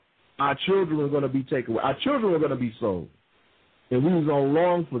what? Our children were going to be taken away. Our children were going to be sold. And we was going to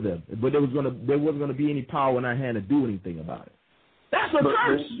long for them. But there wasn't going to be any power in our hand to do anything about it. That's a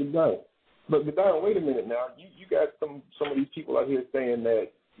curse. But Don, wait a minute now. You got some of these people out here saying that,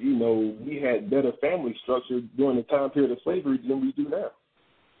 you know, we had better family structure during the time period of slavery than we do now.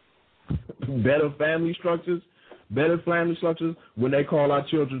 Better family structures when they call our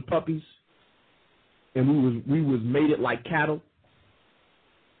children puppies, and we was mated like cattle.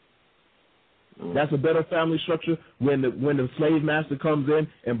 That's a better family structure when the slave master comes in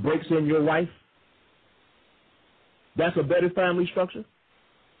and breaks in your wife. That's a better family structure.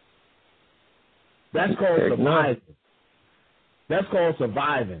 That's called surviving. That's called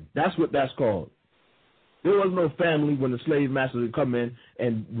surviving. That's what that's called. There was no family when the slave master would come in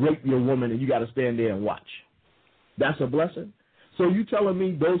and rape your woman and you got to stand there and watch. That's a blessing. So you telling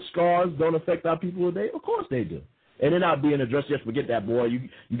me those scars don't affect our people today? Of course they do. And they're not being addressed. Just forget that, boy.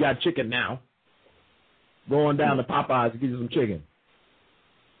 You got chicken now. Go on down to Popeyes and get you some chicken.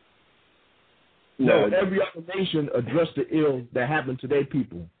 No, every other nation addressed the ill that happened to their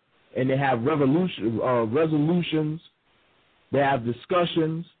people. And they have resolutions. They have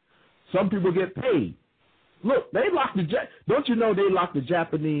discussions. Some people get paid. Look, they locked don't you know they locked the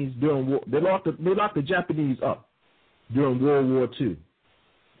Japanese during war? They locked the Japanese up during World War II.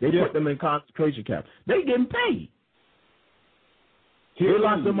 They put them in concentration camps. They getting paid. They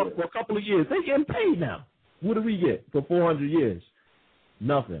locked them up for a couple of years. They getting paid now. What do we get for 400 years?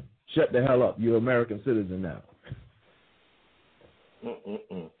 Nothing. Shut the hell up. You're an American citizen now.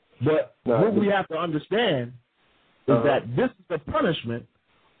 But what we have to understand is that this is the punishment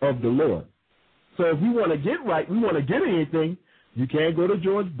of the Lord. So if we want to get right, we want to get anything, you can't go to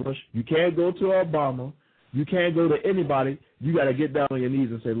George Bush, you can't go to Obama, you can't go to anybody. You got to get down on your knees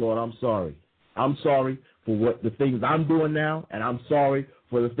and say, Lord, I'm sorry. I'm sorry for the things I'm doing now, and I'm sorry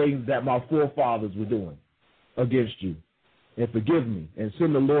for the things that my forefathers were doing against you. And forgive me, and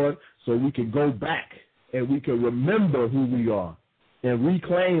send the Lord so we can go back and we can remember who we are and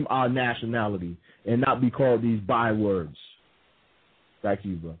reclaim our nationality and not be called these bywords. Back to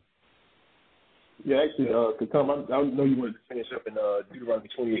you, bro. Yeah, actually, Tom, I know you wanted to finish up in Deuteronomy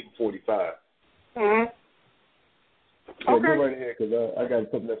 28 and 45. Mm-hmm. So go right ahead, because I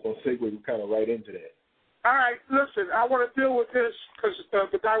got something that's going to segue kind of right into that. All right, listen, I want to deal with this because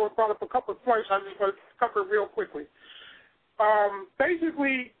the guy brought up a couple of points. I just want to cover it real quickly.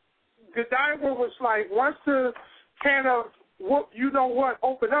 Basically, Godiva was like, once the can of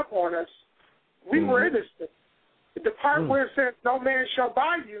opened up on us, we were innocent. The part where it says, no man shall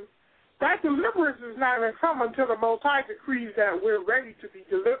buy you, that deliverance is not going to come until the Most High decrees that we're ready to be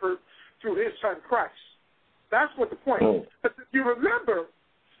delivered through his Son Christ. That's what the point is. But if you remember,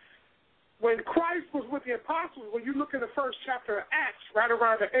 when Christ was with the apostles, when you look in the first chapter of Acts, right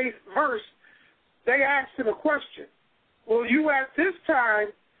around the 8th verse, they asked him a question. Will you at this time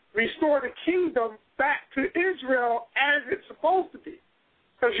restore the kingdom back to Israel as it's supposed to be?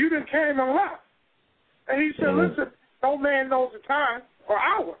 Because you done came and left. And he said, listen, no man knows the time or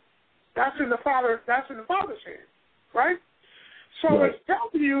hour. That's in the Father's hand, right? So it's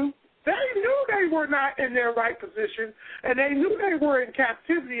telling you they knew they were not in their right position, and they knew they were in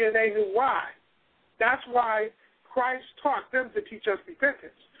captivity, and they knew why. That's why Christ taught them to teach us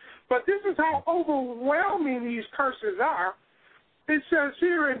repentance. But this is how overwhelming these curses are. It says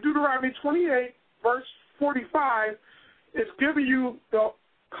here in Deuteronomy 28, verse 45, it's giving you the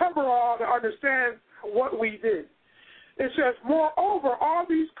coverall to understand what we did. It says, moreover, all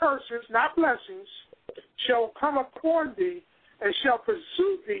these curses, not blessings, shall come upon thee, and shall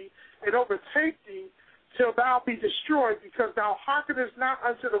pursue thee, and overtake thee, till thou be destroyed, because thou hearkenest not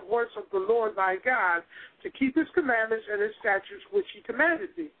unto the voice of the Lord thy God, to keep his commandments and his statutes which he commanded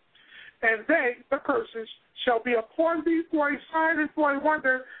thee. And they, the curses, shall be upon thee for a sign and for a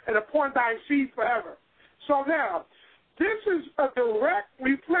wonder, and upon thy seed forever. So now, this is a direct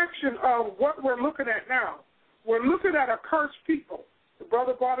reflection of what we're looking at now. We're looking at a cursed people. The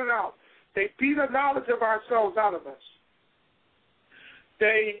brother brought it out. They beat the knowledge of ourselves out of us.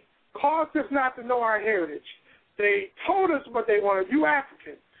 They caused us not to know our heritage. They told us what they wanted. You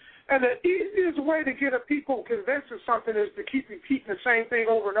African. And the easiest way to get a people convinced of something is to keep repeating the same thing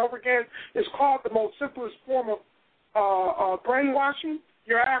over and over again. It's called the most simplest form of brainwashing.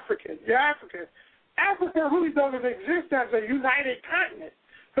 You're African. You're African. Africa really doesn't exist as a united continent.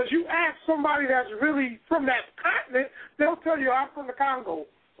 Because you ask somebody that's really from that continent, they'll tell you, I'm from the Congo,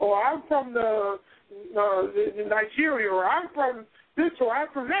 or I'm from the Nigeria, or I'm from this, or I'm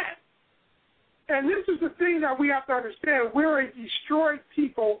from that. And this is the thing that we have to understand. We're a destroyed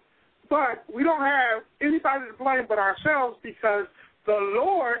people, but we don't have anybody to blame but ourselves, because the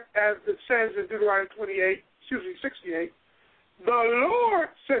Lord, as it says in Deuteronomy 68, the Lord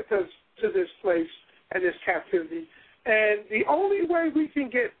sent us to this place and this captivity. And the only way we can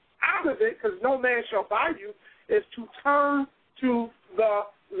get out of it, because no man shall buy you, is to turn to the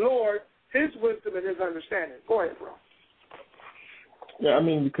Lord, his wisdom and his understanding. Go ahead, bro. Yeah, I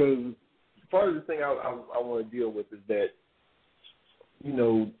mean, because part of the thing I want to deal with is that, you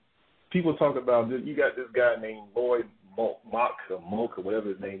know, people talk about this. You got this guy named Lloyd Mock or whatever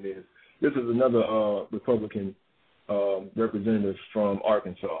his name is. This is another Republican representative from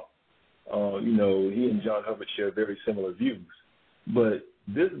Arkansas. You know, he and John Hubbard share very similar views. But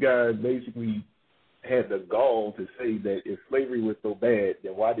this guy basically had the gall to say that if slavery was so bad,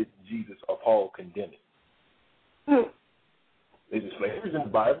 then why didn't Jesus or Paul condemn it? Is it slavery in the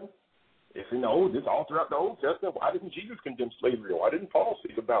Bible? If you know, this all throughout the Old Testament, why didn't Jesus condemn slavery? Or why didn't Paul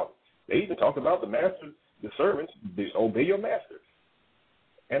speak about it? They even talk about the masters, the servants, obey your masters.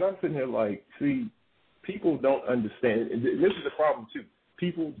 And I'm sitting here like, see, people don't understand. And this is the problem, too.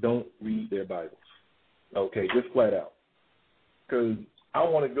 People don't read their Bibles. Okay, just flat out. Because I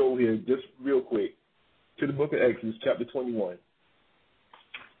want to go here just real quick to the book of Exodus, chapter 21,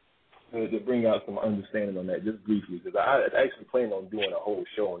 to bring out some understanding on that just briefly. Because I actually plan on doing a whole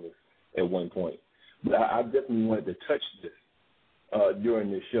show on this at one point. But I definitely wanted to touch this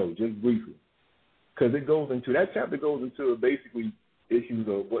during this show, just briefly. Because that chapter goes into basically issues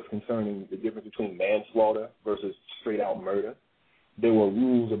of what's concerning the difference between manslaughter versus straight-out murder. There were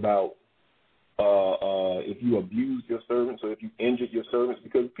rules about if you abused your servants or if you injured your servants,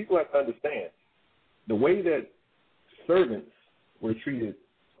 because people have to understand the way that servants were treated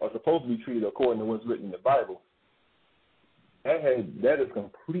or supposed to be treated according to what's written in the Bible, that is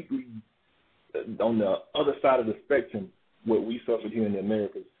completely on the other side of the spectrum what we suffered here in the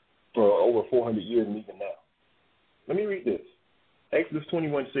Americas for over 400 years and even now. Let me read this. Exodus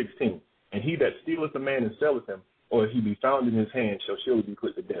 21:16. And he that stealeth a man and selleth him, or if he be found in his hand, shall surely be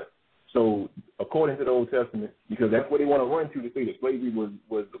put to death. So according to the Old Testament, because that's what they want to run to say that slavery was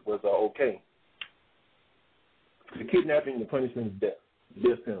okay, the kidnapping, the punishment is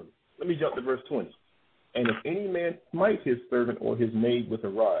death penalty. Let me jump to verse 20. And if any man smite his servant or his maid with a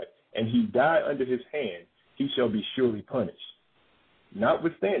rod, and he die under his hand, he shall be surely punished.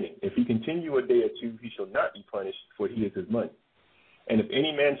 Notwithstanding, if he continue a day or two, he shall not be punished, for he is his money. And if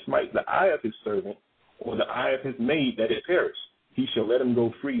any man smite the eye of his servant, or the eye of his maid, that it perish, he shall let him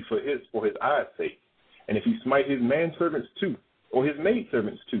go free for his eye's sake. And if he smite his manservants too, or his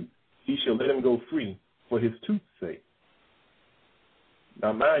maidservants too, he shall let him go free for his tooth's sake.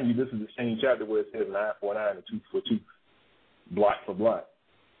 Now, mind you, this is the same chapter where it says an eye for an eye and a tooth for a tooth, blot for blot.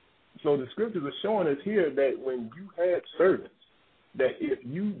 So the scriptures are showing us here that when you had servants, that if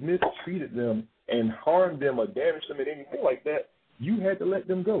you mistreated them and harmed them or damaged them in anything like that, you had to let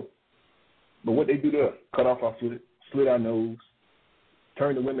them go. But what they do to us, cut off our foot, slit our nose,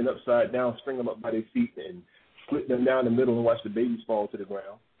 turn the women upside down, string them up by their feet, and split them down the middle and watch the babies fall to the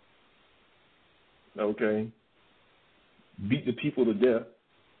ground. Okay. Beat the people to death.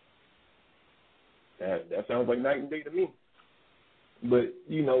 That sounds like night and day to me. But,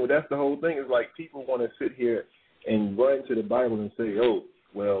 you know, that's the whole thing. Is like people want to sit here and run to the Bible and say, oh,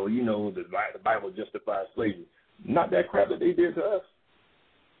 well, you know, the Bible justifies slavery. Not that crap that they did to us.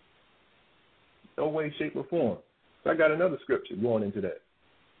 No way, shape, or form. So I got another scripture going into that.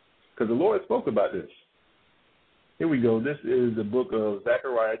 Because the Lord spoke about this. Here we go. This is the book of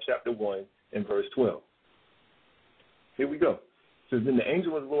Zechariah, chapter 1, and verse 12. Here we go. It says, Then the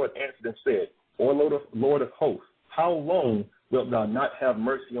angel of the Lord answered and said, O Lord of hosts, how long wilt thou not have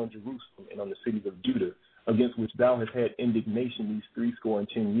mercy on Jerusalem and on the cities of Judah, against which thou hast had indignation these 70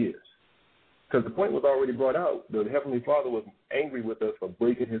 years? Because the point was already brought out. The Heavenly Father was angry with us for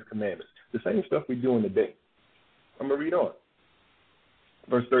breaking his commandments. The same stuff we're doing today. I'm going to read on.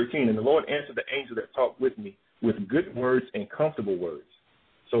 Verse 13, And the Lord answered the angel that talked with me with good words and comfortable words.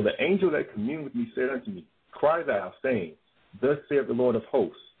 So the angel that communed with me said unto me, Cry thou, saying, Thus saith the Lord of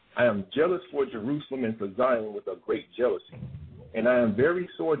hosts, I am jealous for Jerusalem and for Zion with a great jealousy. And I am very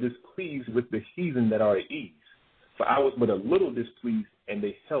sore displeased with the heathen that are at ease. For I was but a little displeased, and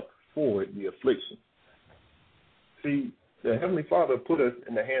they helped forward the affliction. See, the Heavenly Father put us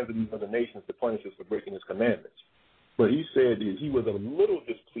in the hands of these other nations to punish us for breaking his commandments. But he said that he was a little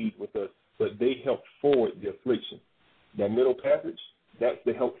displeased with us, but they helped forward the affliction. That middle passage, that's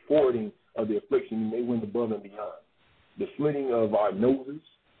the help forwarding of the affliction, and they went above and beyond. The slitting of our noses,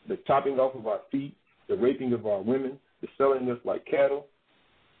 the chopping off of our feet, the raping of our women, the selling us like cattle,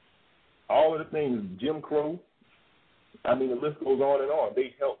 all of the things, Jim Crow, I mean, the list goes on and on.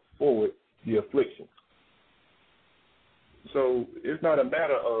 They helped forward the affliction. So it's not a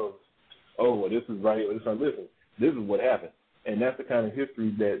matter of, oh, well, this is right here. Listen, this is what happened. And that's the kind of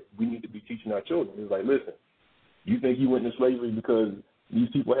history that we need to be teaching our children. It's like, listen, you think you went into slavery because these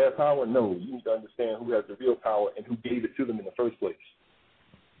people have power? No. You need to understand who has the real power and who gave it to them in the first place.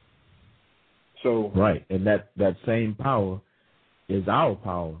 So right, and that same power is our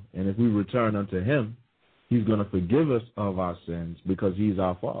power. And if we return unto him, he's going to forgive us of our sins because he's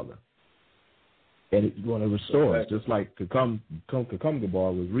our Father. And he's going to restore us, just like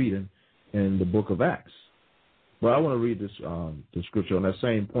Kakumgabar was reading in the book of Acts. But I want to read this the scripture on that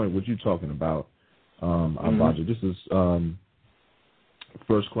same point, what you're talking about, Abaja. This is 1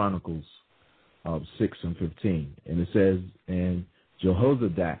 Chronicles 6:15. And it says, and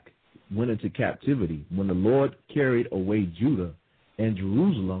Jehozadak went into captivity when the Lord carried away Judah and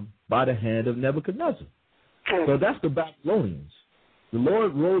Jerusalem by the hand of Nebuchadnezzar. So that's the Babylonians. The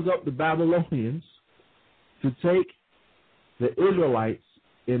Lord rose up the Babylonians to take the Israelites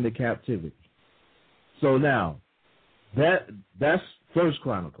into captivity. So now, that's 1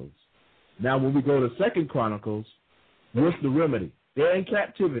 Chronicles. Now when we go to 2 Chronicles, what's the remedy? They're in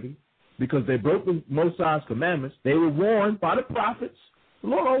captivity because they broke the Most High's commandments. They were warned by the prophets. The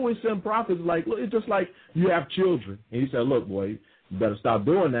Lord always sends prophets like, look, it's just like you have children. And he said, look, boy, you better stop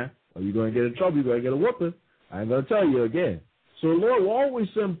doing that or you're going to get in trouble. You're going to get a whooping. I ain't going to tell you again. So the Lord will always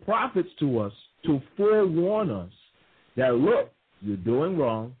send prophets to us to forewarn us that, look, you're doing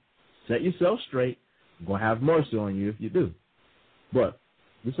wrong. Set yourself straight. I'm going to have mercy on you if you do. But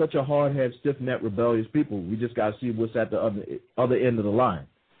we're such a hard-headed, stiff-necked, rebellious people. We just got to see what's at the other end of the line.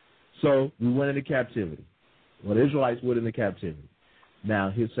 So we went into captivity. Well, the Israelites went into captivity.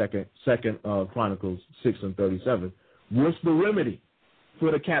 Now, here's second Chronicles 6:37. What's the remedy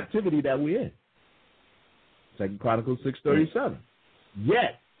for the captivity that we're in? 2 Chronicles 6:37.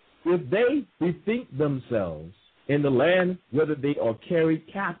 Yet, if they bethink themselves in the land whether they are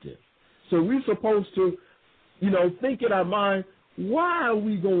carried captive. So we're supposed to, think in our mind, why are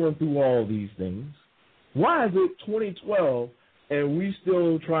we going through all these things? Why is it 2012 and we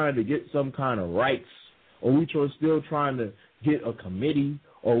still trying to get some kind of rights, or we still trying to get a committee,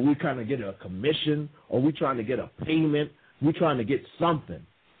 or we trying to get a commission, or we trying to get a payment, we trying to get something?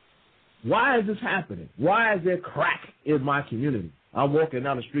 Why is this happening? Why is there crack in my community? I'm walking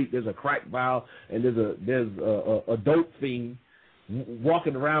down the street, there's a crack vial, and there's a dope fiend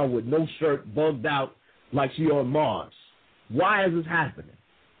walking around with no shirt, bugged out like she on Mars. Why is this happening?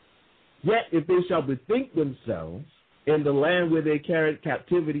 Yet if they shall bethink themselves in the land where they carried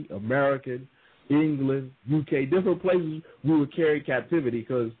captivity, American, England, UK, different places we would carry captivity,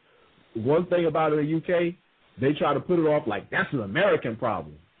 because one thing about it in the UK, they try to put it off like that's an American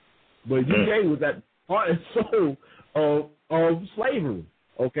problem. But UK was at heart and soul of slavery,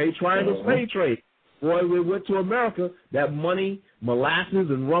 triangle slave trade. Boy, we went to America, that money, molasses,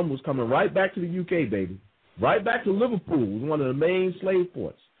 and rum was coming right back to the UK, baby. Right back to Liverpool, was one of the main slave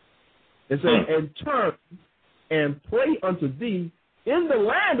ports. It said, and turn and pray unto thee in the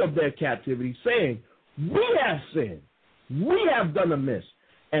land of their captivity, saying, we have sinned, we have done amiss,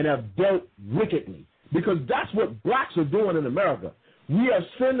 and have dealt wickedly. Because that's what blacks are doing in America. We have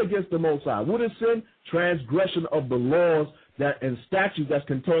sinned against the Most High. What is sin? Transgression of the laws and statutes that's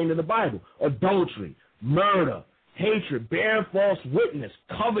contained in the Bible. Adultery, murder, hatred, bearing false witness,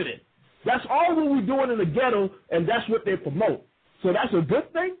 coveting. That's all what we're doing in the ghetto, and that's what they promote. So that's a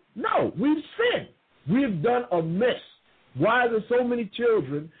good thing? No, we've sinned. We've done amiss. Why are there so many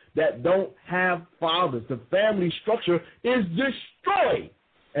children that don't have fathers? The family structure is destroyed,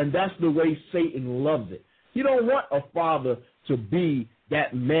 and that's the way Satan loves it. He don't want a father to be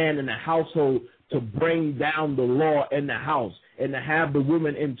that man in the household to bring down the law in the house and to have the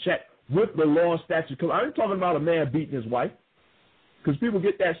women in check with the law and statute. Because I ain't talking about a man beating his wife, because people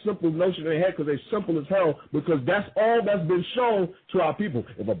get that simple notion in their head because they're simple as hell, because that's all that's been shown to our people.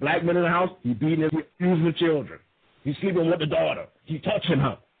 If a black man in the house, he's beating his, using the children. He's sleeping with the daughter. He's touching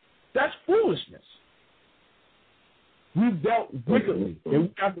her. That's foolishness. We've dealt wickedly, and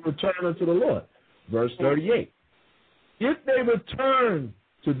we have to return unto the Lord. Verse 38. If they return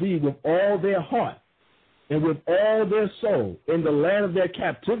to thee with all their heart and with all their soul in the land of their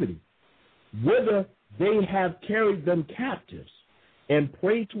captivity, whither they have carried them captives, and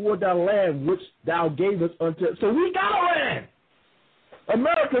pray toward thy land which thou gavest unto. So we got a land.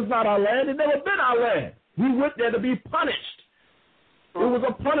 America's not our land. It's never been our land. We went there to be punished. It was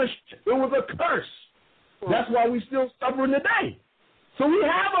a punishment. It was a curse. That's why we still suffering today. So we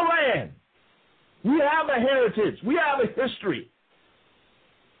have a land. We have a heritage. We have a history.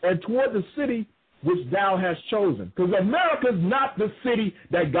 And toward the city which thou hast chosen. Because America's not the city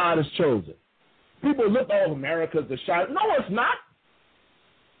that God has chosen. People look, oh, America's the shine. No, it's not.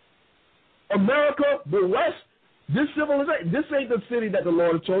 America, the West, this civilization, this ain't the city that the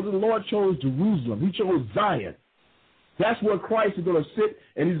Lord has chosen. The Lord chose Jerusalem. He chose Zion. That's where Christ is going to sit,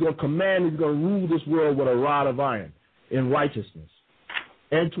 and he's going to command, he's going to rule this world with a rod of iron in righteousness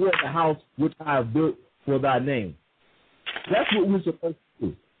and toward the house which I have built for thy name. That's what we're supposed to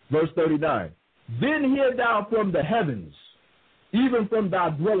do. Verse 39. Then hear thou from the heavens, even from thy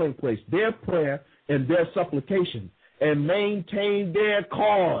dwelling place, their prayer and their supplication, and maintain their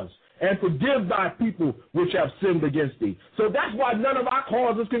cause, and forgive thy people which have sinned against thee. So that's why none of our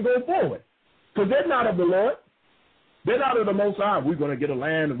causes can go forward, because they're not of the Lord. They're not of the Most High. We're going to get a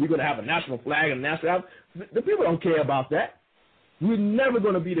land, and we're going to have a national flag and a national. The people don't care about that. We're never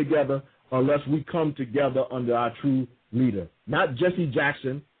going to be together unless we come together under our true leader. Not Jesse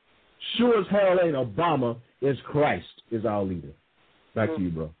Jackson. Sure as hell ain't Obama. It's Christ is our leader. Back to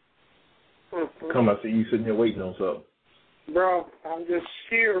you, bro. Come, I see you sitting here waiting on something. Bro, I'm just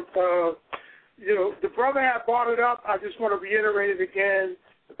here. The brother had brought it up. I just want to reiterate it again.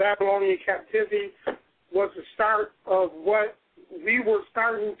 The Babylonian captivity was the start of what we were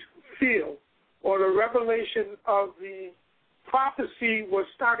starting to feel, or the revelation of the prophecy was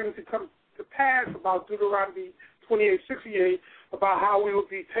starting to come to pass about Deuteronomy 28:68, about how we would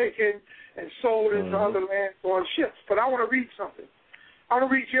be taken and sold into other lands on ships. But I want to read something. I want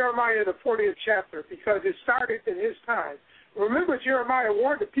to read Jeremiah, the 40th chapter, because it started in his time. Remember, Jeremiah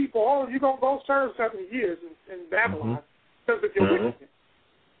warned the people, you're going to go serve 70 years in Babylon because of your wickedness.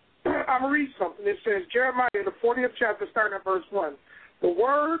 I'm going to read something. It says, Jeremiah, the 40th chapter, starting at verse 1. The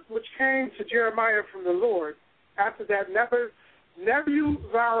word which came to Jeremiah from the Lord, after that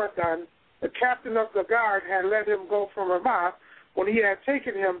Nebuzaradan, the captain of the guard, had let him go from Ramah, when he had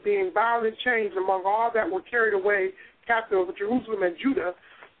taken him, being bound in chains among all that were carried away captive of Jerusalem and Judah,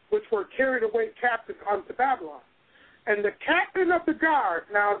 which were carried away captive unto Babylon. And the captain of the guard,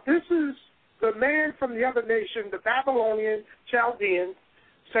 now this is the man from the other nation, the Babylonian, Chaldean,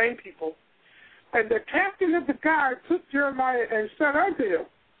 same people. And the captain of the guard took Jeremiah and said unto him,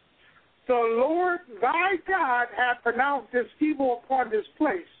 the Lord thy God hath pronounced this evil upon this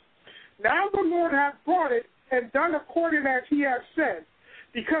place. Now the Lord hath brought it and done according as he hath said,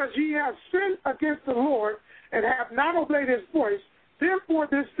 because ye have sinned against the Lord and have not obeyed his voice, therefore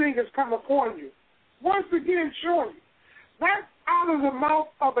this thing has come upon you. Once again, surely, that's out of the mouth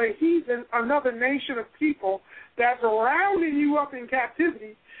of a heathen, another nation of people that's rounding you up in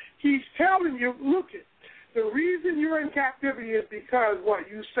captivity. He's telling you, look, the reason you're in captivity is because what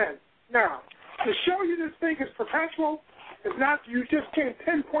you said. Now, to show you this thing is perpetual, it's not, you just can't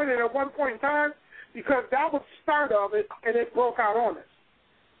pinpoint it at one point in time, because that was the start of it, and it broke out on us.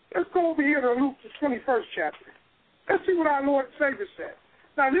 Let's go over here to Luke, the 21st chapter. Let's see what our Lord and Savior said.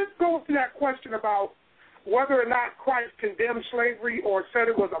 Now, this goes to that question about whether or not Christ condemned slavery or said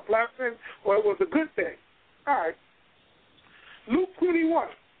it was a blessing or it was a good thing. All right. Luke 21.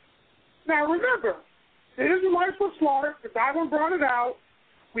 Now, remember, the Israelites were slaughtered. The Bible brought it out.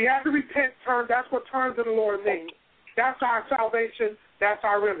 We had to repent, turn. That's what turn to the Lord means. That's our salvation. That's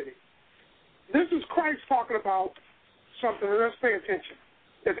our remedy. This is Christ talking about something. Let's pay attention.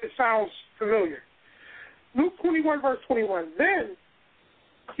 If it sounds familiar. Luke 21, verse 21. Then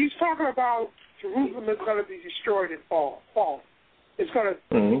he's talking about Jerusalem is going to be destroyed and fall. It's going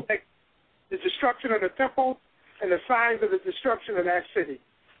to take the destruction of the temple and the signs of the destruction of that city.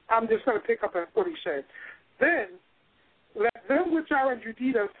 I'm just going to pick up at what he said. Then let them which are in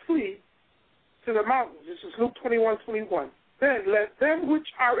Judea flee to the mountains. This is Luke 21:21. Then let them which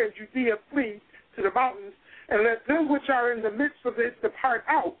are in Judea flee to the mountains, and let them which are in the midst of it depart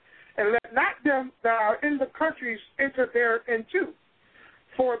out, and let not them that are in the countries enter thereinto.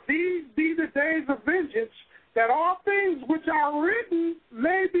 For these be the days of vengeance, that all things which are written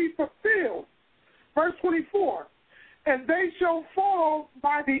may be fulfilled. Verse 24, and they shall fall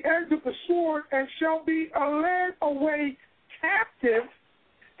by the edge of the sword, and shall be led away captive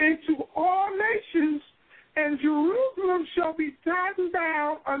into all nations, and Jerusalem shall be trodden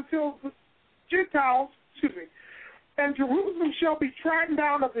down until the Gentiles, and Jerusalem shall be trodden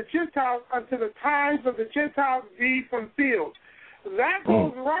down of the Gentiles until the times of the Gentiles be fulfilled. That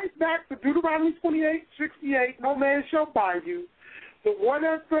goes right back to Deuteronomy 28:68. No man shall buy you. The one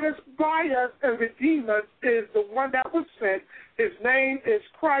that's going to buy us and redeem us is the one that was sent. His name is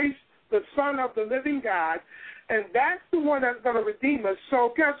Christ, the Son of the living God, and that's the one that's going to redeem us.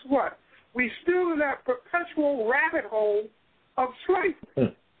 So guess what? We still in that perpetual rabbit hole of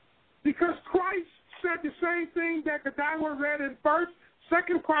slavery. Because Christ said the same thing that Godiwa read in 1st,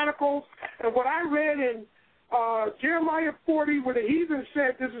 2nd Chronicles, and what I read in Jeremiah 40, where the heathen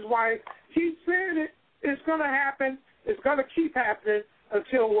said this is why he said it's going to happen, it's going to keep happening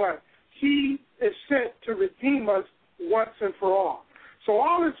until what? He is sent to redeem us once and for all. So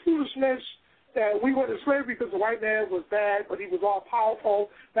all this foolishness that we went into slavery because the white man was bad, but he was all powerful.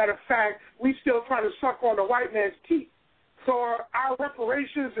 Matter of fact, we still try to suck on the white man's teeth. So our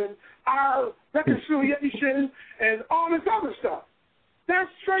reparations and our reconciliation and all this other stuff, that's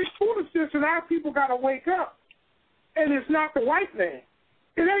straight foolishness, and our people got to wake up. And it's not the white man.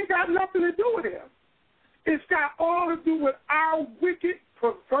 It ain't got nothing to do with him. It's got all to do with our wicked,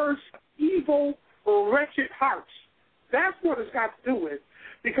 perverse, evil, wretched hearts. That's what it's got to do with.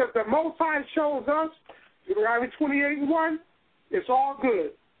 Because the Most High shows us, Deuteronomy 28:1, it's all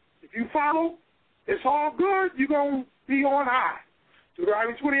good. If you follow, it's all good, you're going to be on high.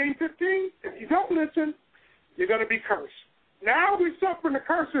 Deuteronomy 28:15, if you don't listen, you're going to be cursed. Now we're suffering the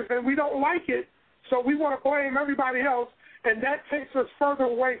curses and we don't like it, so we want to blame everybody else, and that takes us further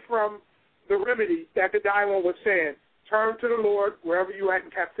away from the remedy that the Daimon was saying. Turn to the Lord wherever you're at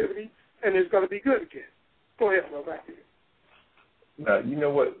in captivity, and it's going to be good again. Go ahead, Will, back to you. Now, you know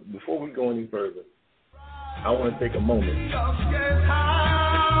what? Before we go any further, I want to take a moment.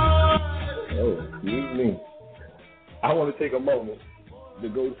 Oh, excuse me. I want to take a moment to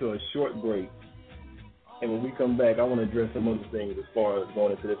go to a short break. And when we come back, I want to address some other things as far as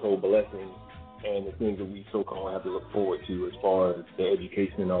going into this whole blessing and the things that we so-called have to look forward to as far as the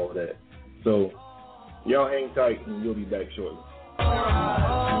education and all of that. So, y'all hang tight, and we'll be back shortly.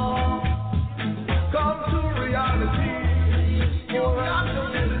 Come to reality.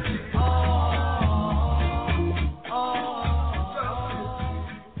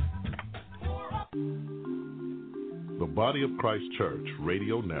 The Body of Christ Church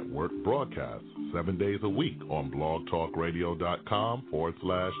Radio Network broadcasts 7 days a week on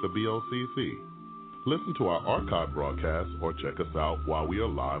blogtalkradio.com/the BOCC. Listen to our archive broadcasts or check us out while we are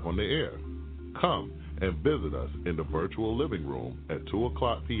live on the air. Come and visit us in the virtual living room at 2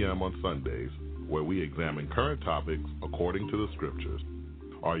 o'clock p.m. on Sundays, where we examine current topics according to the scriptures.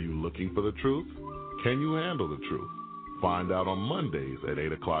 Are you looking for the truth? Can you handle the truth? Find out on Mondays at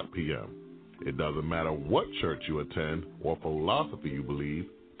 8 o'clock p.m. It doesn't matter what church you attend or philosophy you believe,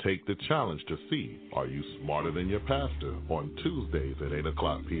 take the challenge to see, are you smarter than your pastor, on Tuesdays at 8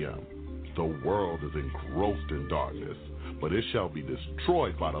 o'clock p.m. The world is engrossed in darkness, but it shall be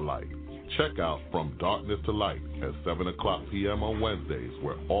destroyed by the light. Check out From Darkness to Light at 7 o'clock p.m. on Wednesdays,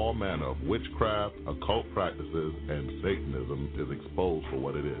 where all manner of witchcraft, occult practices, and Satanism is exposed for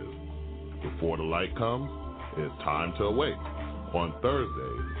what it is. Before the light comes, it's time to awake on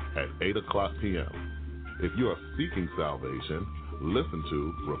Thursdays at 8 o'clock p.m. If you are seeking salvation, listen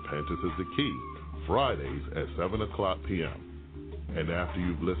to Repentance is the Key, Fridays at 7 o'clock p.m. And after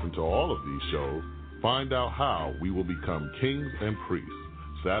you've listened to all of these shows, find out how we will become kings and priests,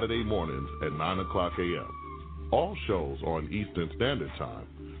 Saturday mornings at 9 o'clock a.m. All shows are on Eastern Standard Time.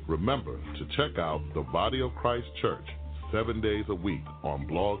 Remember to check out the Body of Christ Church 7 days a week on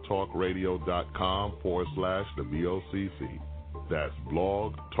blogtalkradio.com/the BOCC. That's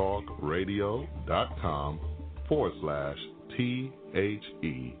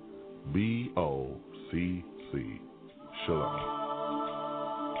blogtalkradio.com/THEBOCC. Shalom.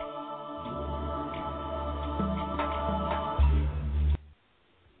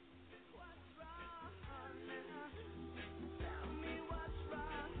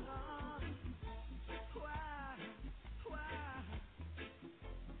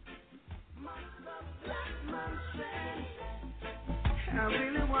 I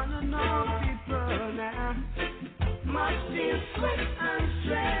really wanna know people now. Much deep sweat and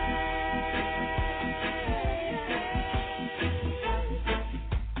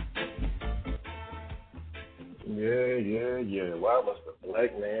Yeah. Why must the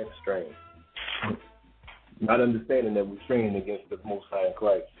black man strain? Not understanding that we're straining against the Most High in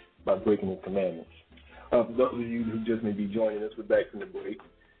Christ by breaking His commandments. For those of you who just may be joining us, we're back from the break.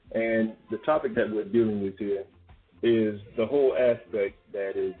 And the topic that we're dealing with here is the whole aspect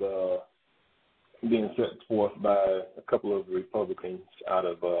that is being set forth by a couple of Republicans out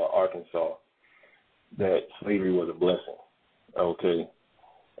of Arkansas, that slavery was a blessing, okay?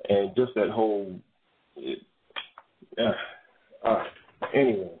 And just that whole,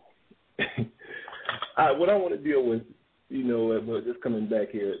 anyway, what I want to deal with, just coming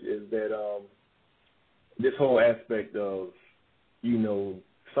back here, is that this whole aspect of,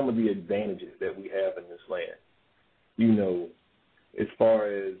 some of the advantages that we have in this land. As far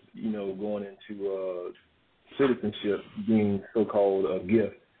as, going into citizenship being so-called a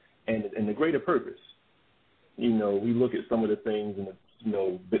gift and the greater purpose. We look at some of the things and the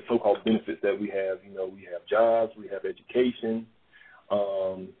so-called benefits that we have. We have jobs, we have education,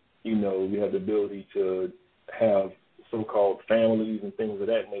 we have the ability to have so-called families and things of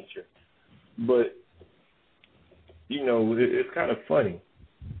that nature. But, it's kind of funny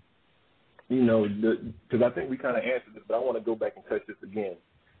because I think we kind of answered this, but I want to go back and touch this again.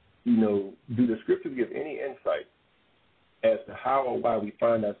 Do the scriptures give any insight as to how or why we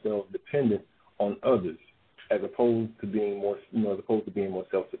find ourselves dependent on others, as opposed to being more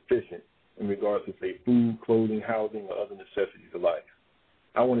self-sufficient in regards to, say, food, clothing, housing, or other necessities of life?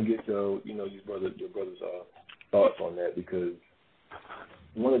 I want to get your brother's thoughts on that, because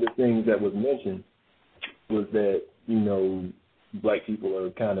one of the things that was mentioned was that black people are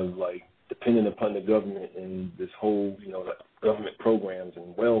kind of like dependent upon the government and this whole like government programs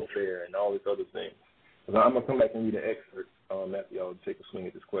and welfare and all these other things. So I'm gonna come back and read an excerpt after y'all take a swing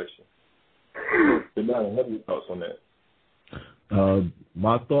at this question. So now, what are your thoughts on that?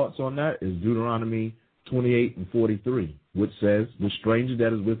 My thoughts on that is Deuteronomy 28:43, which says, "The stranger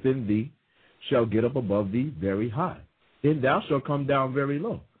that is within thee shall get up above thee very high, and thou shalt come down very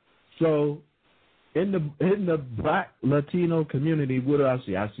low." So, in the black Latino community, what do I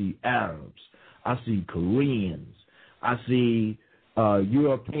see? I see Arabs, I see Koreans, I see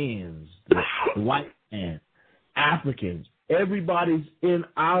Europeans, the white man, Africans. Everybody's in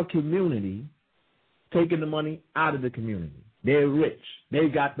our community taking the money out of the community. They're rich. They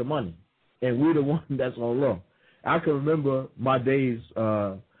got the money. And we're the one that's on low. I can remember my days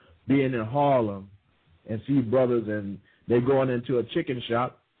being in Harlem and see brothers, and they're going into a chicken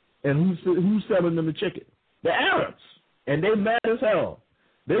shop, and who's selling them the chicken? The Arabs. And they mad as hell.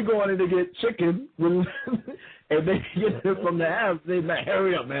 They're going in to get chicken, and they get it from the Arabs. They mad.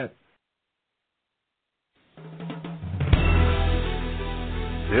 Hurry up, man.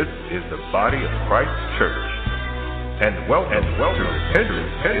 This is the body of Christ Church, and welcome to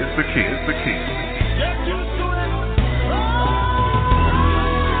Repentance is the Key. Get used to it.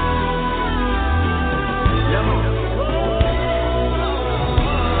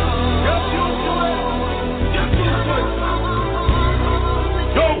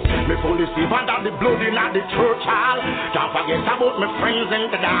 Me fully see under the blood in the church hall. Don't forget about my friends in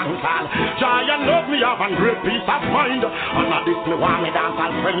the dance hall. Joy and love me have and great peace of mind. And not this me want me dance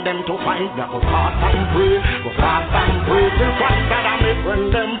hall friend them to find. Me go fast and pray till Christ that I me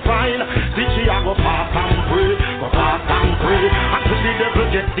friend them find. Did she go fast and pray until the devil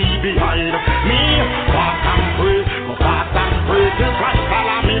get thee behind me. Fast and pray till Christ that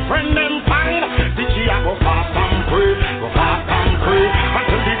I me friend them find. Did she go fast and pray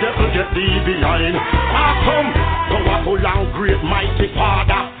until the devil get thee behind. Awesome, powerful and great, mighty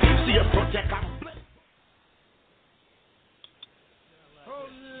Father, see a protect and bless.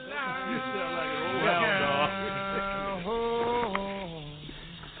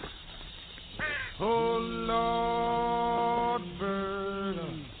 Oh Lord,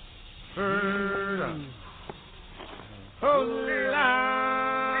 burden. Oh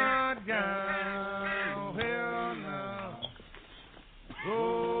Lord God, hell no.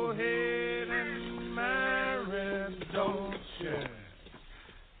 Go ahead and marry, don't you?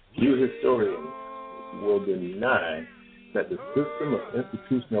 You historians will deny that the system of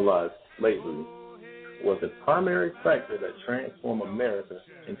institutionalized slavery was the primary factor that transformed America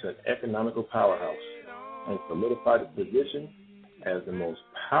into an economical powerhouse and solidified its position as the most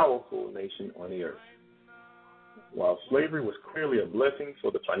powerful nation on the earth. While slavery was clearly a blessing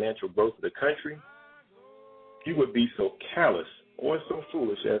for the financial growth of the country, few would be so callous or so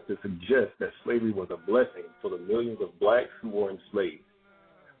foolish as to suggest that slavery was a blessing for the millions of blacks who were enslaved,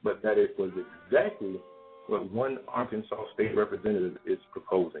 but that it was exactly what one Arkansas state representative is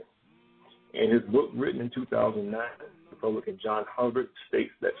proposing. In his book written in 2009, Republican John Hubbard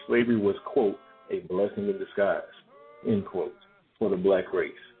states that slavery was, quote, a blessing in disguise, end quote, for the black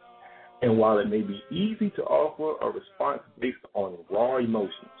race. And while it may be easy to offer a response based on raw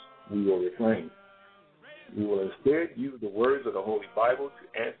emotions, we will refrain. We will instead use the words of the Holy Bible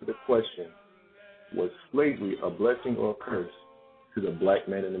to answer the question, was slavery a blessing or a curse to the black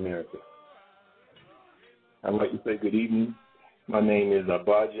man in America? I'd like to say good evening. My name is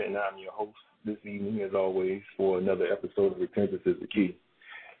Abaja, and I'm your host this evening, as always, for another episode of Repentance is the Key.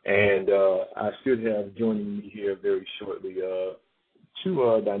 And I should have joining me here very shortly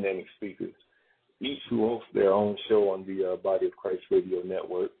two dynamic speakers, each who host their own show on the Body of Christ Radio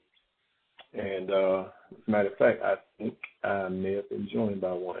Network. And as a matter of fact, I think I may have been joined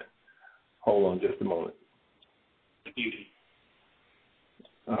by one. Hold on just a moment.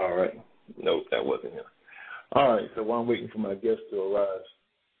 All right. Nope, that wasn't him. All right, so while I'm waiting for my guest to arrive,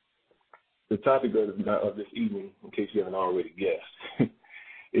 the topic of this evening, in case you haven't already guessed,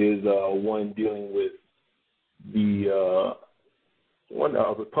 is one dealing with the one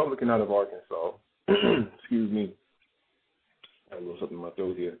Republican out of Arkansas. Excuse me. I have a little something in my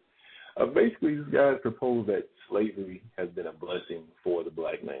throat here. Basically, this guy has proposed that slavery has been a blessing for the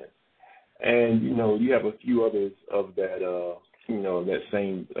black man. And, you have a few others of that, that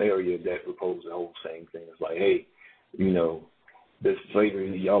same area that propose the whole same thing. It's like, hey, this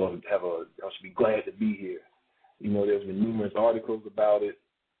slavery, y'all should be glad to be here. There's been numerous articles about it,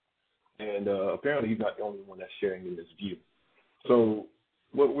 and apparently he's not the only one that's sharing in this view. So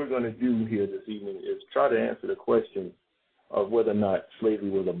what we're going to do here this evening is try to answer the question of whether or not slavery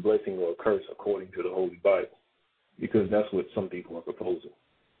was a blessing or a curse according to the Holy Bible, because that's what some people are proposing.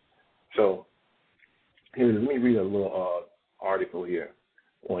 So let me read a little article here,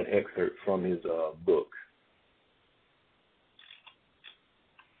 or an excerpt from his book.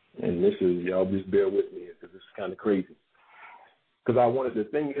 And this is, y'all just bear with me because this is kind of crazy. Because the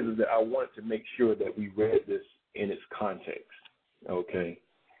thing is that I wanted to make sure that we read this in its context, okay?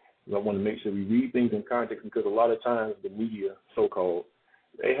 I want to make sure we read things in context, because a lot of times the media, so-called,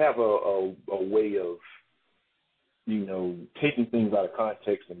 they have a way of, taking things out of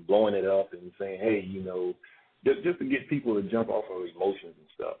context and blowing it up and saying, hey, just to get people to jump off of emotions and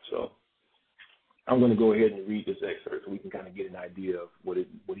stuff. So I'm going to go ahead and read this excerpt so we can kind of get an idea of what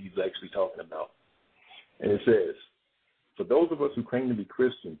he's actually talking about. And it says, for those of us who claim to be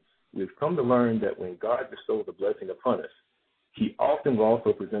Christians, we've come to learn that when God bestows a blessing upon us, he often will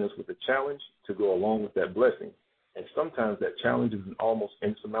also present us with a challenge to go along with that blessing. And sometimes that challenge is an almost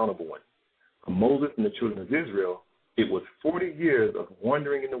insurmountable one. For Moses and the children of Israel, it was 40 years of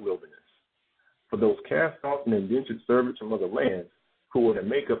wandering in the wilderness. For those cast off and indentured servants from other lands, who were to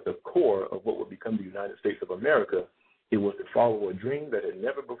make up the core of what would become the United States of America, it was to follow a dream that had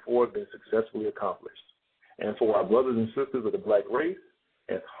never before been successfully accomplished. And for our brothers and sisters of the black race,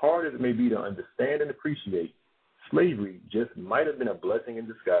 as hard as it may be to understand and appreciate, slavery just might have been a blessing in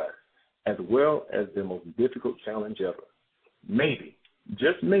disguise, as well as the most difficult challenge ever. Maybe,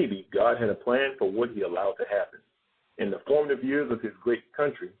 just maybe, God had a plan for what he allowed to happen. In the formative years of this great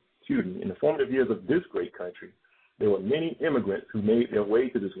country, there were many immigrants who made their way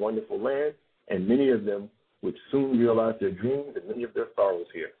to this wonderful land, and many of them would soon realize their dreams and many of their sorrows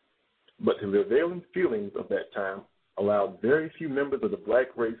here. But the prevailing feelings of that time allowed very few members of the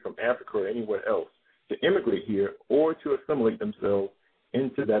black race from Africa or anywhere else to immigrate here or to assimilate themselves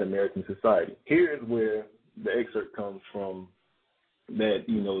into that American society. Here is where the excerpt comes from, that,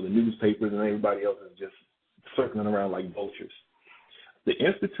 the newspapers and everybody else is just circling around like vultures. The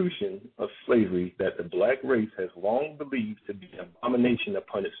institution of slavery that the black race has long believed to be an abomination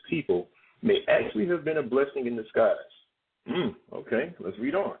upon its people may actually have been a blessing in disguise. Okay, let's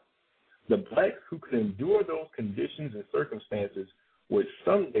read on. The blacks who could endure those conditions and circumstances would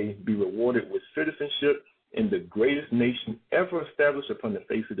someday be rewarded with citizenship in the greatest nation ever established upon the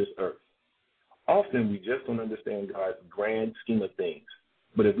face of this earth. Often we just don't understand God's grand scheme of things.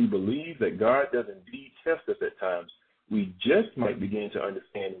 But if we believe that God does indeed test us at times, we just might begin to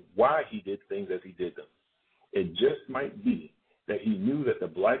understand why he did things as he did them. It just might be that he knew that the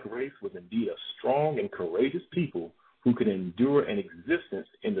black race was indeed a strong and courageous people who could endure an existence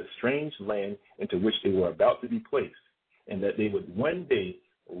in the strange land into which they were about to be placed, and that they would one day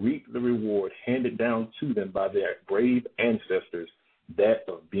reap the reward handed down to them by their brave ancestors, that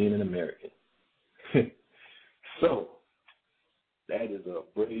of being an American. So, that is a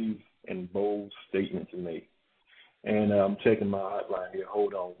brave and bold statement to make. And I'm checking my hotline here.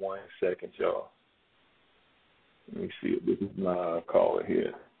 Hold on 1 second, y'all. Let me see if this is my caller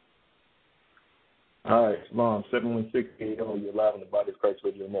here. All right, Mom, 716-800, you're live on the Body of Christ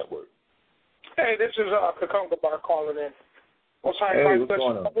Radio Network. Hey, this is Kakonga Bar calling in. What's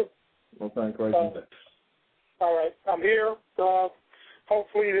going on? Most High Christ. All right, I'm here.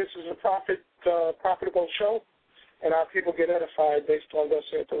 Hopefully this is a profitable show, and our people get edified based on thus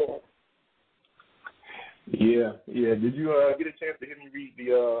saith the Lord. Yeah. Did you get a chance to hear me read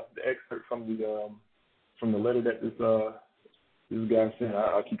the excerpt from the letter that this guy sent?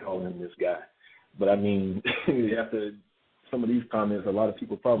 I keep calling him this guy, but I mean, after some of these comments, a lot of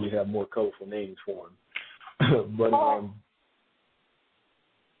people probably have more colorful names for him. But I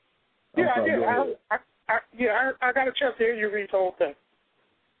got a chance to hear you read the whole thing.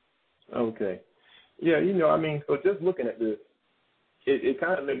 Okay. Yeah, so just looking at this, it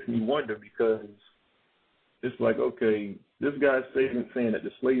kind of makes me wonder, because it's like, okay, this guy's saying that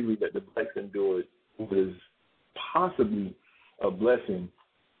the slavery that the blacks endured was possibly a blessing,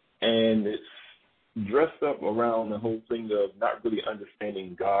 and it's dressed up around the whole thing of not really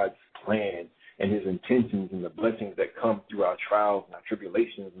understanding God's plan and his intentions and the blessings that come through our trials and our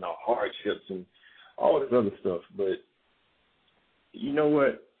tribulations and our hardships and all this other stuff. But you know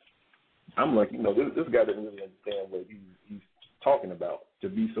what? I'm like, this guy doesn't really understand what he's talking about, to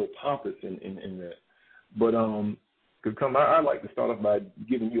be so pompous in that. But I'd like to start off by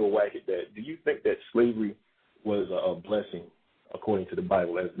giving you a whack at that. Do you think that slavery was a blessing according to the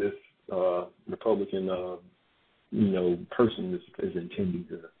Bible, as this Republican, person is intending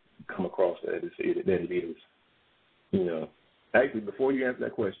to come across that it is? Actually, before you answer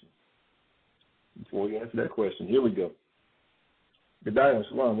that question, here we go. Good day,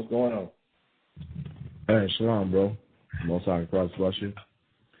 Shalom. What's going on? Hey, Shalom, bro. Most High in Christ bless you.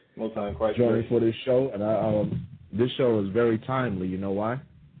 Most High in Christ. Joining for this show, and this show is very timely. You know why?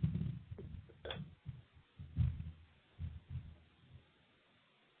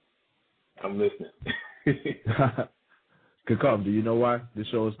 I'm listening. Kakam, do you know why this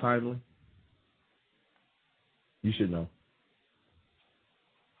show is timely? You should know.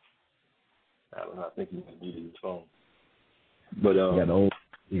 I don't know. I think you needed his phone. But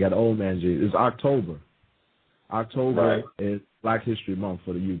you got the old man. It's October. October is Black History Month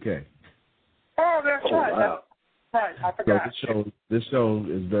for the UK. Oh, that's right. Wow. Right, I forgot. So this show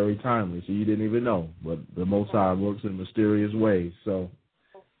is very timely. So you didn't even know, but the Most High works in mysterious ways. So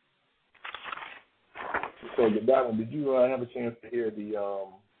Godwin, did you have a chance to hear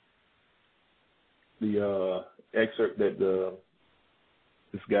the excerpt that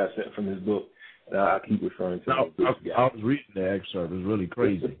this guy sent from his book? I keep referring to I was reading the excerpt. It's really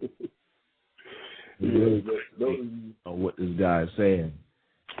crazy. What this guy is saying,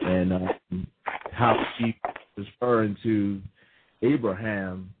 and how he is referring to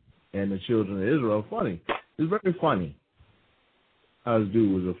Abraham and the children of Israel. Funny. It's very funny how this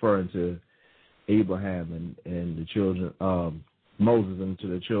dude was referring to Abraham and the children of Moses and to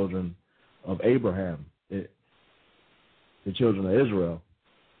the children of Abraham, the children of Israel.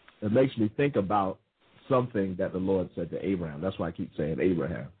 It makes me think about something that the Lord said to Abraham. That's why I keep saying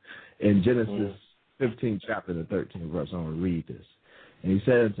Abraham. In Genesis 15, chapter the 13th verse, I'm going to read this. And he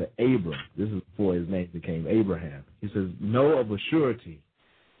said unto Abram, this is before his name became Abraham, he says, know of a surety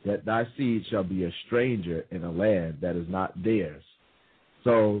that thy seed shall be a stranger in a land that is not theirs.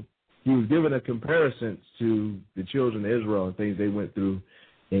 So he was given a comparison to the children of Israel and things they went through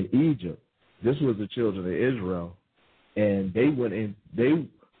in Egypt. This was the children of Israel, and they were in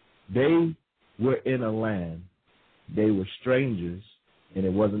a land, they were strangers, and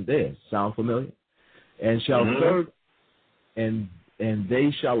it wasn't theirs. Sound familiar? And shall serve, and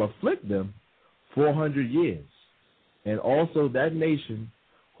they shall afflict them 400 years. And also that nation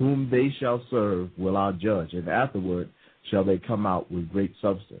whom they shall serve will I judge, and afterward shall they come out with great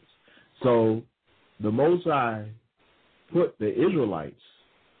substance. So the Most High put the Israelites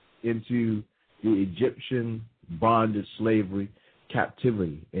into the Egyptian bondage, slavery,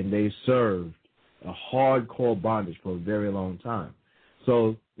 captivity, and they served a hardcore bondage for a very long time.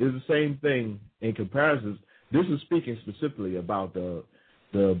 So it's the same thing in comparison. This is speaking specifically about the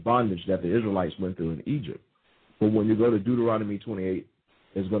bondage that the Israelites went through in Egypt. But when you go to Deuteronomy 28,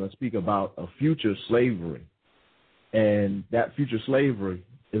 it's going to speak about a future slavery. And that future slavery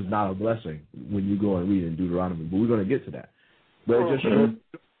is not a blessing when you go and read in Deuteronomy. But we're going to get to that. But it just shows, when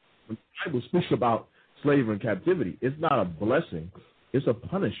the Bible speaks about slavery and captivity, it's not a blessing. It's a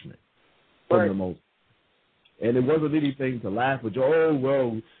punishment from the Most. And it wasn't anything to laugh at. Oh,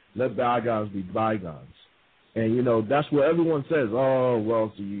 well, let bygones be bygones. And, that's what everyone says. Oh,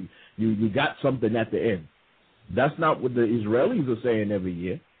 well, so you got something at the end. That's not what the Israelis are saying every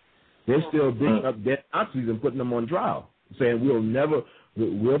year. They're still beating up dead Nazis and putting them on trial, saying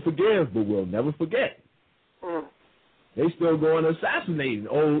we'll forgive, but we'll never forget. They still going assassinating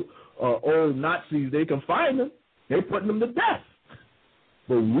old Nazis. They can find them. They're putting them to death.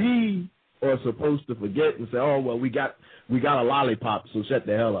 But we are supposed to forget and say, oh, well, we got a lollipop, so shut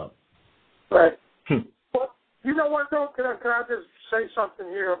the hell up. Right. Well, you know what, though? Can I just say something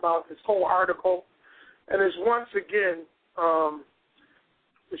here about this whole article? And it's once again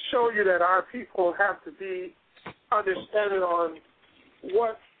to show you that our people have to be understanding on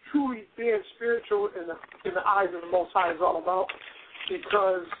what truly being spiritual in the eyes of the Most High is all about.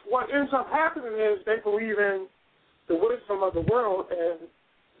 Because what ends up happening is they believe in the wisdom of the world, and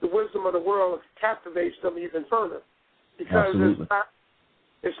the wisdom of the world captivates them even further. Because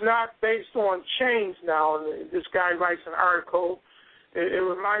it's not based on change now. And this guy writes an article. It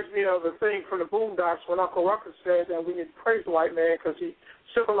reminds me of a thing from the Boondocks when Uncle Ruckus said that we need to praise the white man because he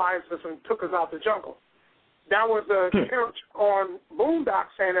civilized us and took us out the jungle. That was a character on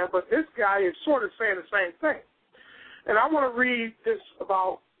Boondocks saying that, but this guy is sort of saying the same thing. And I want to read this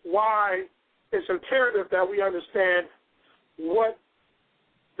about why it's imperative that we understand what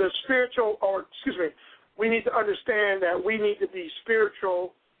the spiritual, we need to understand that we need to be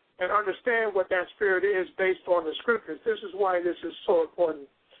spiritual and understand what that spirit is based on the scriptures. This is why this is so important.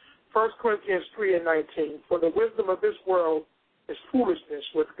 1 Corinthians 3:19. For the wisdom of this world is foolishness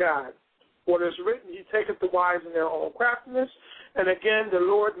with God. What is written, he taketh the wise in their own craftiness. And again, the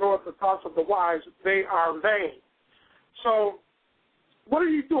Lord knoweth the thoughts of the wise, they are vain. So, what are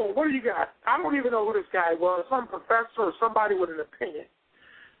you doing? What do you got? I don't even know who this guy was, some professor or somebody with an opinion.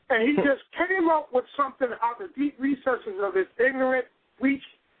 And he just came up with something out of the deep recesses of his ignorant, weak,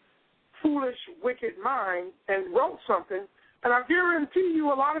 foolish, wicked mind and wrote something. And I guarantee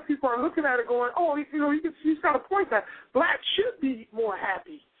you a lot of people are looking at it going, oh, he's got a point that blacks should be more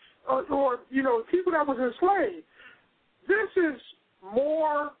happy. Or people that was enslaved. This is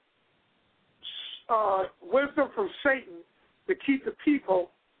more wisdom from Satan to keep the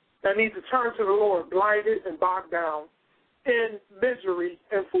people that need to turn to the Lord blinded and bogged down in misery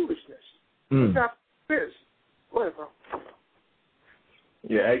and foolishness. That's this. Go ahead, bro.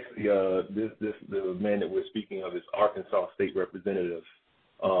 Yeah, actually, the man that we're speaking of is Arkansas State Representative.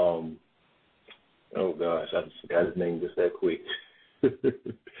 Oh gosh, I just forgot his name just that quick.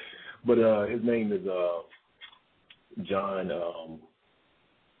 But his name is John.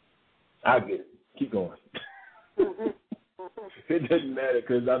 I'll get it. Keep going. It doesn't matter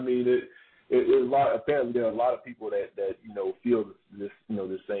because I mean it a lot. Apparently, there are a lot of people that feel this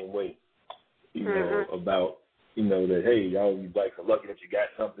the same way. About that hey, y'all you blacks are lucky that you got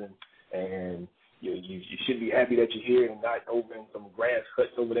something, and you should be happy that you're here and not over in some grass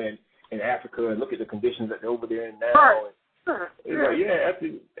huts over there in Africa and look at the conditions that they're over there in now. Right.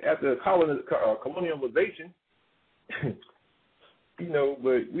 It's after colonialization, but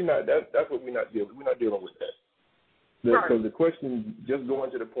we're not. That's what we're not dealing. We're not dealing with that. So the question, just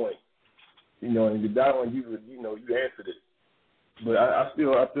going to the point, and the dialogue you answered it. But I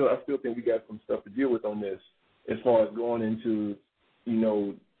still think we got some stuff to deal with on this, as far as going into,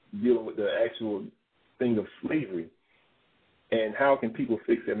 dealing with the actual thing of slavery, and how can people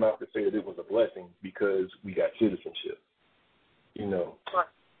fix their mouth to say that it was a blessing because we got citizenship.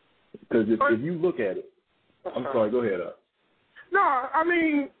 Because if you look at it, I'm sorry, go ahead. No,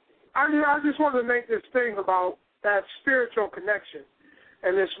 I just wanted to make this thing about that spiritual connection,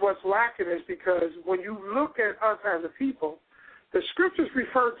 and this what's lacking is because when you look at us as a people, the scriptures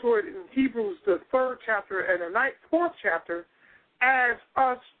refer to it in Hebrews, the 3rd chapter and the 4th chapter, as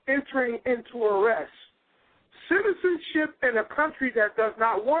us entering into a rest. Citizenship in a country that does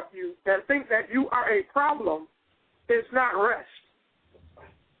not want you, that think that you are a problem, is not rest.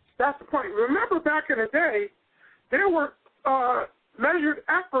 That's the point. Remember back in the day, there were measured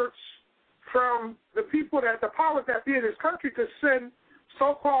efforts from the people the powers that be in this country to send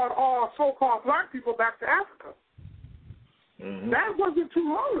so-called black people back to Africa. Mm-hmm. That wasn't too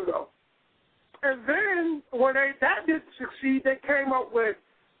long ago. And then when that didn't succeed, they came up with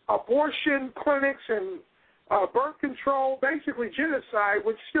abortion clinics and birth control, basically genocide,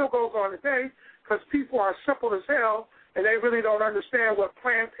 which still goes on today because people are simple as hell and they really don't understand what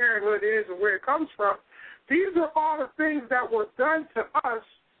Planned Parenthood is and where it comes from. These are all the things that were done to us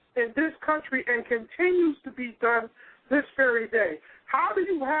in this country and continues to be done this very day. How do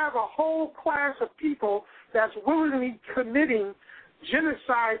you have a whole class of people that's willingly committing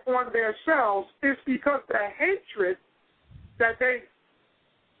genocide on themselves? It's because the hatred that they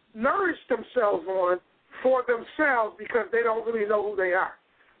nourish themselves on for themselves because they don't really know who they are.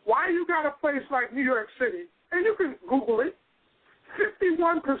 Why you got a place like New York City, and you can Google it,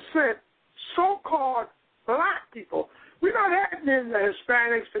 51% so-called black people. We're not adding in the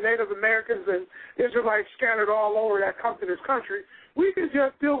Hispanics, the Native Americans, and Israelites scattered all over that come to this country. We can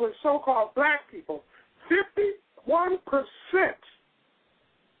just deal with so-called black people. 51%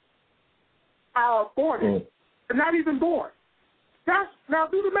 are aborted. They're not even born. Now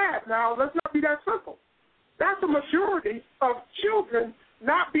do the math. Now, let's not be that simple. That's a majority of children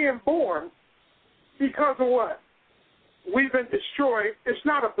not being born because of what? We've been destroyed. It's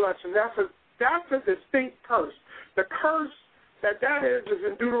not a blessing. That's a distinct curse. The curse that is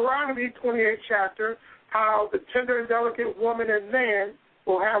in Deuteronomy 28 chapter, how the tender and delicate woman and man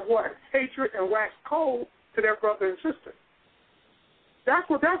will have what? Hatred and wax cold to their brother and sister. That's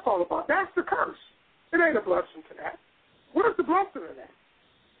what that's all about. That's the curse. It ain't a blessing to that. What is the blessing in that?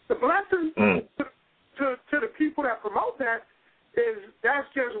 The blessing to the people that promote that is that's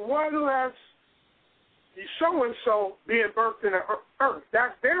just one less so-and-so being birthed in the earth.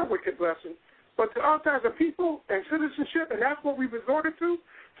 That's their wicked blessing. But to us as a people and citizenship, and that's what we resorted to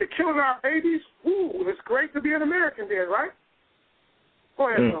killing our babies, it's great to be an American there, right? Go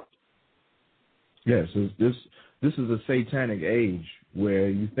ahead, Bill. Yes, this is a satanic age where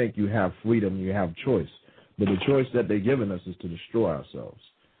you think you have freedom, you have choice. But the choice that they're giving us is to destroy ourselves.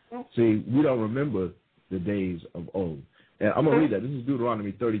 See, we don't remember the days of old. And I'm going to read that. This is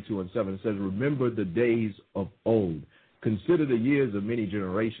Deuteronomy 32:7. It says, remember the days of old. Consider the years of many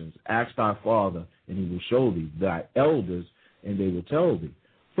generations. Ask thy father, and he will show thee, thy elders, and they will tell thee.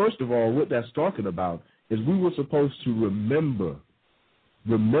 First of all, what that's talking about is we were supposed to remember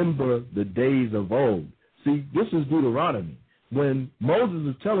the days of old. See, this is Deuteronomy. When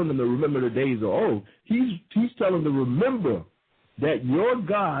Moses is telling them to remember the days of old, he's telling them to remember that your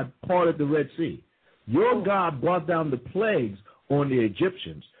God parted the Red Sea. Your God brought down the plagues on the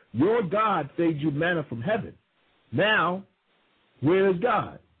Egyptians. Your God fed you manna from heaven. Now, where is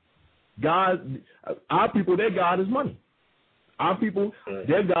God? Our people, their God is money. Our people,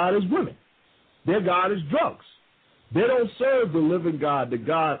 their God is women. Their God is drugs. They don't serve the living God, the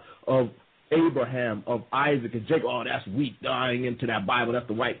God of Abraham, of Isaac, and Jacob. Oh, that's weak. I ain't into that Bible. That's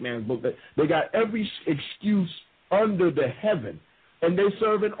the white man's book. They got every excuse under the heaven, and they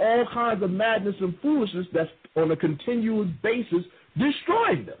serve in all kinds of madness and foolishness that's on a continuous basis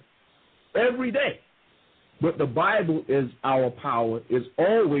destroying them every day. But the Bible is our power, it's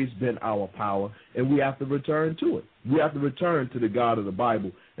always been our power, and we have to return to it. We have to return to the God of the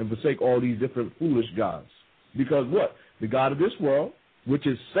Bible and forsake all these different foolish gods. Because what? The God of this world, which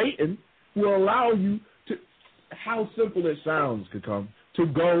is Satan, will allow you to, how simple it sounds could come, to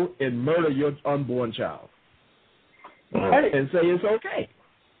go and murder your unborn child. And say it's okay.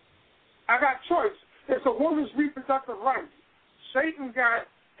 I got choice. It's a woman's reproductive rights. Satan got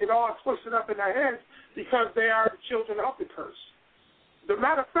it all twisted up in their heads because they are the children of the curse. The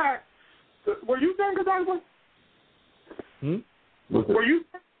matter of fact, were you done, Godwin? Were you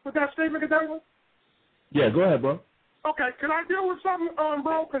with that statement, Godwin? Yeah, go ahead, bro. Okay, can I deal with something,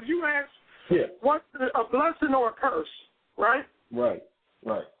 bro? Because you asked what's a blessing or a curse, right? Right.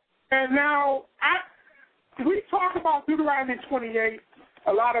 And now, we talk about Deuteronomy 28.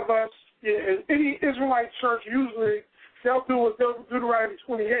 A lot of us, in any Israelite church, usually they'll do Deuteronomy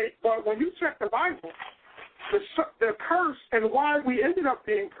 28. But when you check the Bible, the curse and why we ended up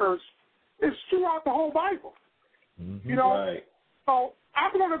being cursed is throughout the whole Bible. Mm-hmm. You know? Right. So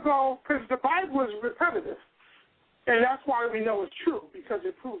I'm going to go, because the Bible is repetitive. And that's why we know it's true, because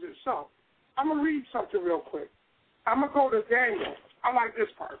it proves itself. I'm going to read something real quick. I'm going to go to Daniel. I like this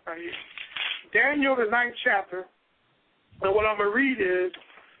part right here. Daniel, the 9th chapter. And what I'm going to read is,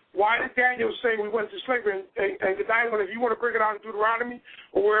 why did Daniel say we went to slavery? And Daniel, if you want to bring it out in Deuteronomy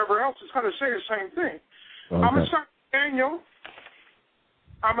or wherever else, it's going to say the same thing. Okay. I'm going to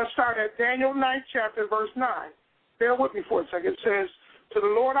start at Daniel 9th chapter, verse 9. Bear with me for a second. It says, to the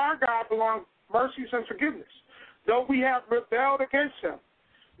Lord our God belong mercies and forgiveness, though we have rebelled against him.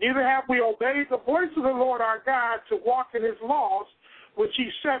 Neither have we obeyed the voice of the Lord our God to walk in his laws, which he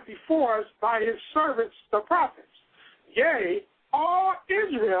set before us by his servants, the prophets. Yea, all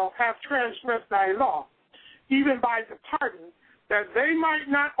Israel have transgressed thy law, even by departing, that they might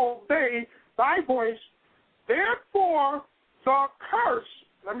not obey thy voice. Therefore, the curse,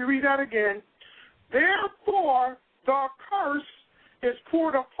 let me read that again. Therefore, the curse is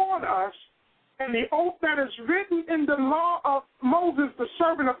poured upon us, and the oath that is written in the law of Moses, the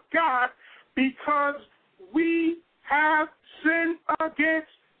servant of God, because we have sinned against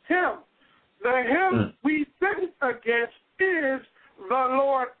him. The him we sinned against is the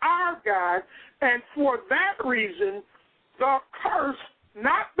Lord our God, and for that reason, the curse,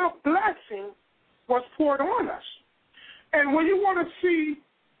 not the blessing, was poured on us. And when you want to see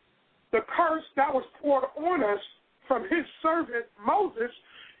the curse that was poured on us from his servant Moses,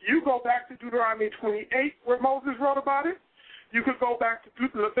 you go back to Deuteronomy 28, where Moses wrote about it. You could go back to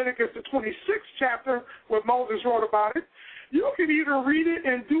Leviticus, the 26th chapter, where Moses wrote about it. You can even read it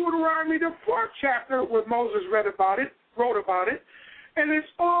in Deuteronomy, the 4th chapter, where Moses wrote about it. And it's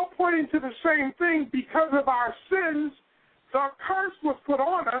all pointing to the same thing. Because of our sins, the curse was put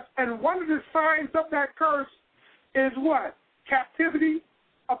on us, and one of the signs of that curse is what? Captivity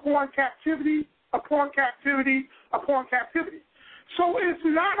upon captivity upon captivity upon captivity. So it's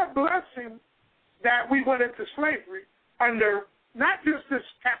not a blessing that we went into slavery under not just this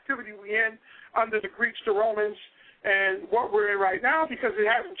captivity we in under the Greeks, the Romans, and what we're in right now, because it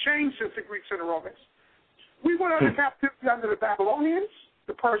hasn't changed since the Greeks and the Romans. We went under captivity under the Babylonians,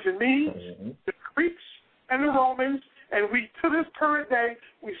 the Persian Medes, the Greeks, and the Romans, and we, to this current day,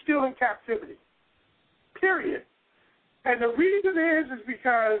 we're still in captivity. Period. And the reason is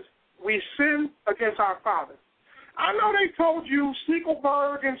because we sinned against our Father. I know they told you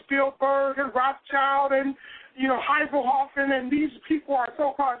Snickelberg and Spielberg and Rothschild and, Heifelhofen and these people are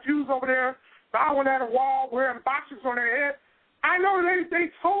so-called Jews over there bowing at a wall wearing boxes on their head. I know they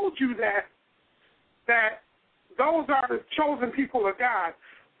told you that those are the chosen people of God.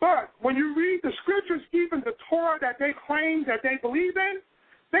 But when you read the scriptures, even the Torah that they claim that they believe in,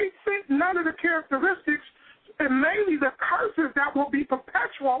 they fit none of the characteristics and mainly the curses that will be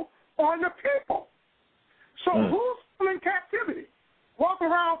perpetual on the people. So who's still in captivity? Walk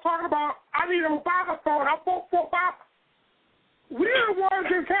around talking about, I need a Obama phone, I vote for Obama. We're the ones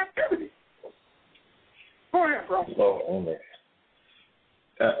in captivity. Go ahead, bro.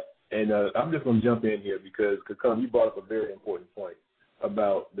 I'm just going to jump in here because, Kakam, you brought up a very important point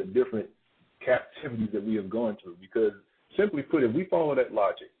about the different captivities that we have gone through. Because, simply put, if we follow that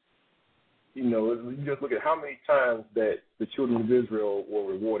logic, you just look at how many times that the children of Israel were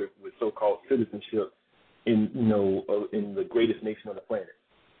rewarded with so-called citizenship in the greatest nation on the planet.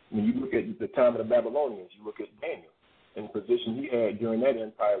 When you look at the time of the Babylonians, you look at Daniel and the position he had during that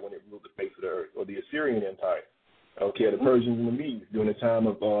empire when it ruled the face of the earth, or the Assyrian Empire. Okay, the Persians and the Medes during the time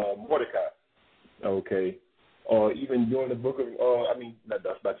of Mordecai. Okay, or even during the book of,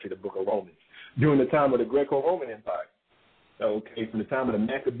 the book of Romans, during the time of the Greco-Roman Empire. Okay, from the time of the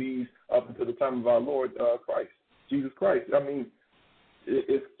Maccabees up until the time of our Lord Jesus Christ. I mean,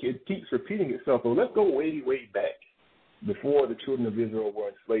 it keeps repeating itself. So let's go way, way back before the children of Israel were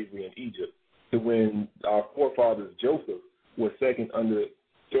in slavery in Egypt to when our forefathers Joseph was second under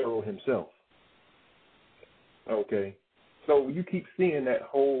Pharaoh himself. Okay, so you keep seeing that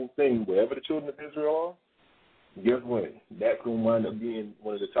whole thing. Wherever the children of Israel are, guess what? That's going to wind up being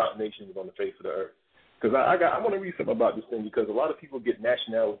one of the top nations on the face of the earth. Because I want to read something about this thing because a lot of people get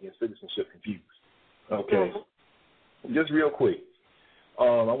nationality and citizenship confused. Okay, just real quick. I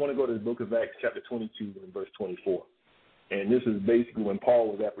want to go to the book of Acts, chapter 22, and verse 24. And this is basically when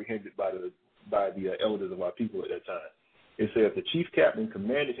Paul was apprehended by the elders of our people at that time. It says, the chief captain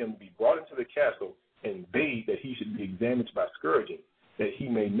commanded him to be brought into the castle and bade that he should be examined by scourging, that he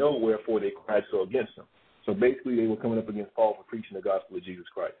may know wherefore they cried so against him. So basically they were coming up against Paul for preaching the gospel of Jesus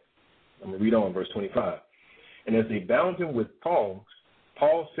Christ. I'm going to read on, verse 25. And as they bound him with thongs,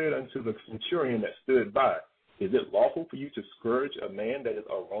 Paul said unto the centurion that stood by, is it lawful for you to scourge a man that is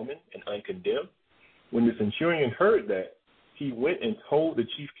a Roman and uncondemned? When the centurion heard that, he went and told the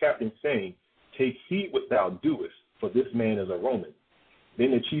chief captain, saying, take heed what thou doest, for this man is a Roman.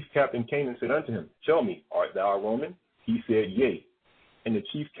 Then the chief captain came and said unto him, tell me, art thou a Roman? He said, yea. And the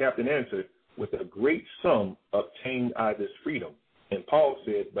chief captain answered, with a great sum obtained I this freedom. And Paul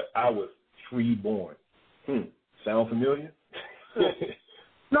said, but I was freeborn. Sound familiar?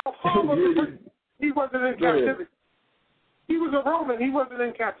 No, Paul he wasn't in captivity. He was a Roman. He wasn't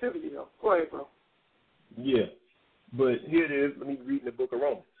in captivity, though. Go ahead, bro. Yeah. But here it is. Let me read in the book of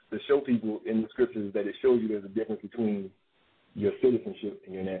Romans to show people in the scriptures that it shows you there's a difference between your citizenship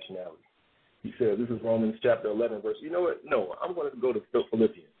and your nationality. He says, this is Romans chapter 11, verse. You know what? No, I'm going to go to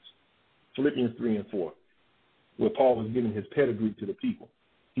Philippians. Philippians 3 and 4, where Paul was giving his pedigree to the people.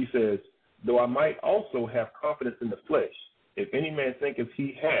 He says, though I might also have confidence in the flesh, if any man thinketh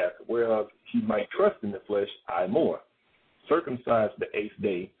he hath, whereof he might trust in the flesh, I more. Circumcised the 8th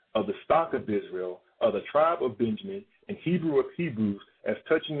day, of the stock of Israel, of the tribe of Benjamin, and Hebrew of Hebrews, as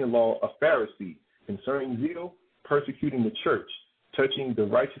touching the law, a Pharisee, concerning zeal, persecuting the church, touching the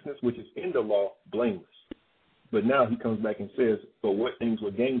righteousness which is in the law, blameless. But now he comes back and says, but what things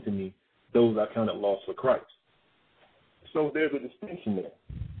were gained to me, those I counted loss for Christ. So there's a distinction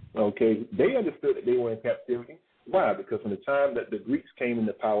there. Okay, they understood that they were in captivity. Why? Because from the time that the Greeks came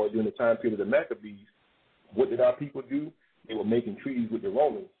into power during the time period of the Maccabees, what did our people do? They were making treaties with the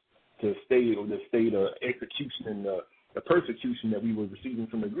Romans to stay the execution and the persecution that we were receiving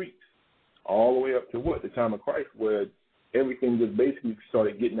from the Greeks, all the way up to what? The time of Christ, where everything just basically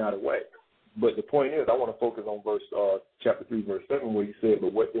started getting out of whack. But the point is, I want to focus on chapter 3, verse 7, where he said,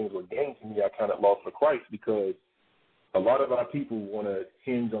 but what things were gained to me, I counted loss for Christ, because a lot of our people want to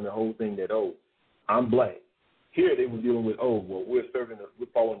hinge on the whole thing that, I'm black. Here they were dealing with, we're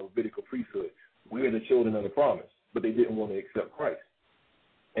following the Levitical priesthood. We're the children of the promise. But they didn't want to accept Christ.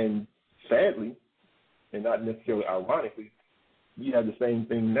 And sadly, and not necessarily ironically, we have the same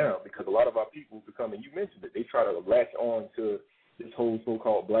thing now, because a lot of our people become, and you mentioned it, they try to latch on to this whole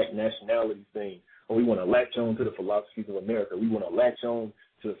so-called black nationality thing, or we want to latch on to the philosophies of America. We want to latch on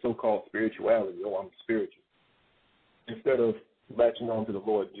to the so-called spirituality. I'm spiritual. Instead of latching on to the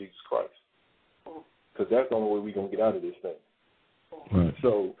Lord Jesus Christ. Because that's the only way we're going to get out of this thing. Right.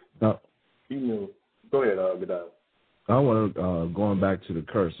 So, go ahead, Gadal. I want to, going back to the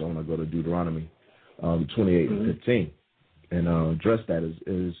curse, I want to go to Deuteronomy 28 and 15 and address that.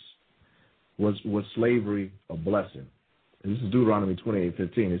 Was slavery a blessing? This is Deuteronomy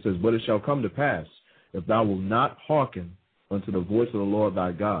 28:15. It says, but it shall come to pass, if thou wilt not hearken unto the voice of the Lord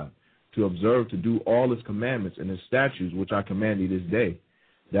thy God, to observe to do all his commandments and his statutes which I command thee this day,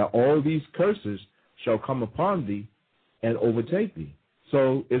 that all these curses shall come upon thee and overtake thee.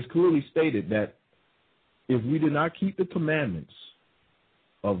 So it's clearly stated that if we did not keep the commandments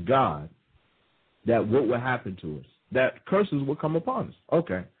of God, that what will happen to us? That curses will come upon us.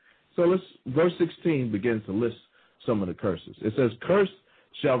 Okay. So verse 16 begins to list some of the curses. It says, cursed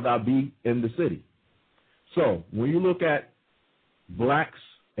shall thou be in the city. So when you look at blacks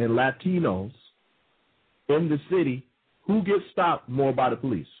and Latinos in the city, who gets stopped more by the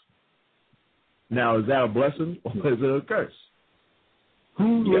police? Now, is that a blessing or is it a curse?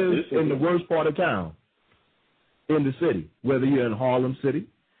 Who lives in the worst part of town in the city? Whether you're in Harlem City,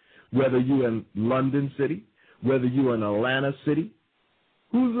 whether you're in London City, whether you're in Atlanta City,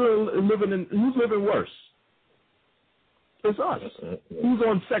 who's living worse? It's us. Who's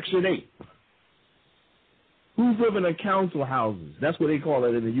on Section 8? Who's living in council houses? That's what they call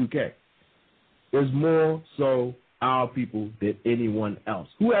it in the UK. It's more so our people than anyone else.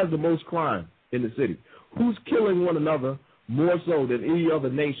 Who has the most crime in the city? Who's killing one another more so than any other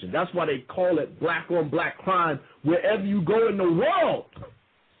nation? That's why they call it black-on-black crime wherever you go in the world.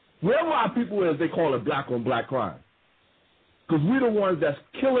 Wherever our people is, they call it black-on-black crime. Because we're the ones that's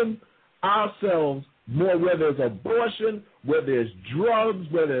killing ourselves more, whether it's abortion, whether it's drugs,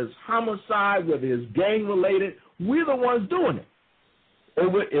 whether it's homicide, whether it's gang-related. We're the ones doing it.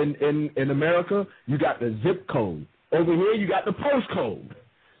 Over in America, you got the zip code. Over here, you got the postcode.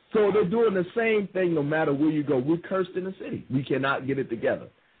 So they're doing the same thing no matter where you go. We're cursed in the city. We cannot get it together.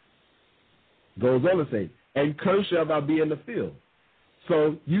 Goes on to say, and cursed shall thou be in the field.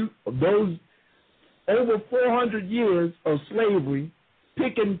 So those over 400 years of slavery,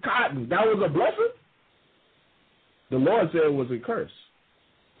 picking cotton, that was a blessing? The Lord said it was a curse.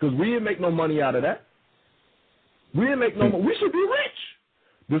 Because we didn't make no money out of that. We didn't make no money. We should be rich.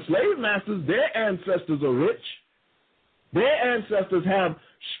 The slave masters, their ancestors are rich. Their ancestors have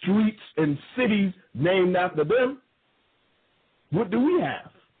streets and cities named after them. What do we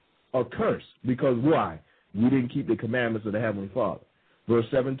have? A curse. Because why? We didn't keep the commandments of the Heavenly Father. Verse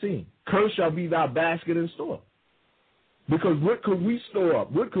 17, cursed shall be thy basket and store. Because what could we store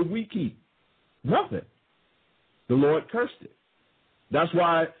up? What could we keep? Nothing. The Lord cursed it. That's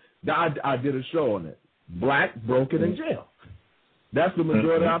why I did a show on it. Black, broken, in jail. That's the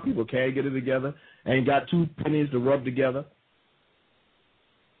majority of our people. Can't get it together. Ain't got 2 pennies to rub together.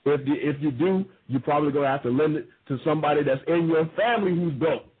 If you do, you're probably going to have to lend it to somebody that's in your family who's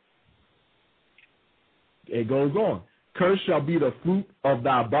broke. It goes on. Cursed shall be the fruit of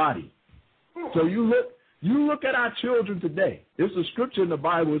thy body. So you look at our children today. There's a scripture in the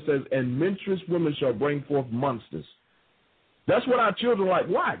Bible that says, and menstruous women shall bring forth monsters. That's what our children are like.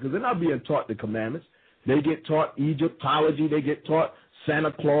 Why? Because they're not being taught the commandments. They get taught Egyptology. They get taught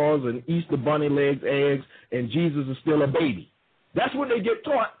Santa Claus and Easter bunny legs, eggs, and Jesus is still a baby. That's what they get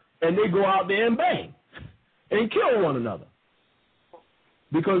taught, and they go out there and bang and kill one another.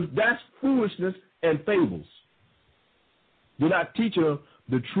 Because that's foolishness and fables. They're not teaching them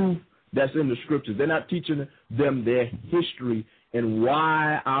the truth that's in the scriptures. They're not teaching them their history and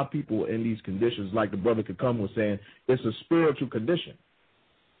why our people are in these conditions. Like the brother Kakam was saying, it's a spiritual condition.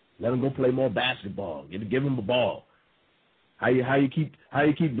 Let them go play more basketball. Give them a ball. How you keep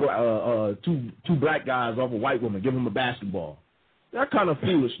two black guys off a white woman? Give them a basketball. That kind of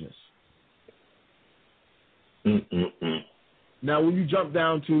foolishness. Now, when you jump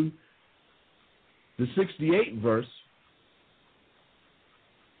down to the 68th verse,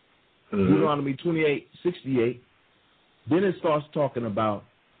 Deuteronomy 28:68, then it starts talking about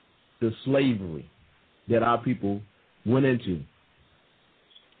the slavery that our people went into.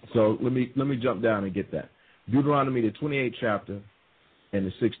 So let me jump down and get that. Deuteronomy, the 28th chapter, and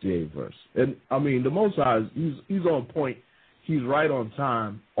the 68th verse. And, I mean, the Most High, he's on point. He's right on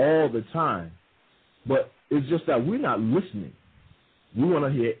time all the time. But it's just that we're not listening. We want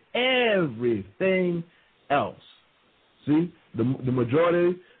to hear everything else. See, the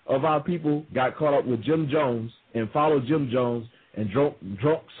majority of our people got caught up with Jim Jones and followed Jim Jones and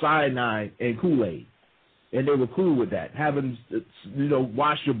drunk cyanide and Kool-Aid. And they were cool with that, having,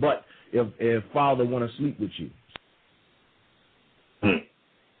 wash your butt if father want to sleep with you.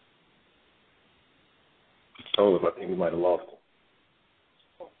 Told him, I think we might have lost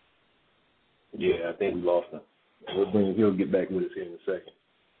him. Yeah, I think we lost him. He'll get back with us here in a second.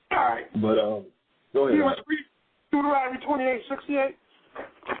 All right. But go ahead. You want to read Deuteronomy 28:68?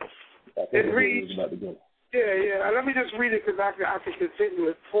 It reads. Yeah. Let me just read it because I can continue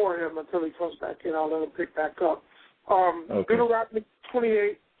it for him until he comes back in. I'll let him pick back up. Okay. Deuteronomy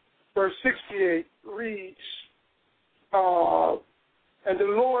 28, verse 68 reads, And the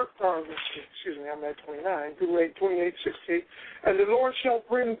Lord, excuse me, I'm at 29, Deuteronomy 28:16. And the Lord shall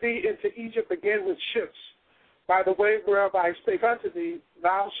bring thee into Egypt again with ships, by the way whereof I spake unto thee,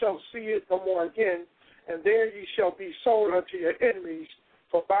 thou shalt see it no more again, and there ye shall be sold unto your enemies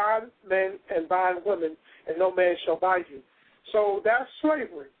for bondmen and bondwomen, and no man shall buy you. So that's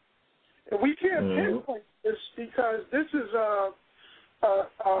slavery. And we can't pinpoint this because this is a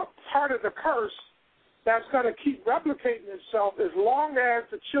part of the curse that's going to keep replicating itself as long as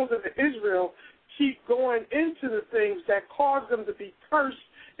the children of Israel keep going into the things that caused them to be cursed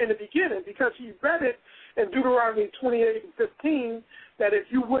in the beginning, because he read it in Deuteronomy 28:15 that if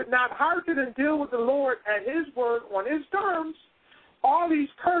you would not hearken and deal with the Lord at his word on his terms, all these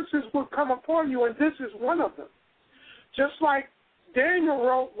curses would come upon you, and this is one of them. Just like Daniel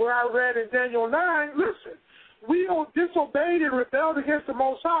wrote, where I read in Daniel 9, listen, we disobeyed and rebelled against the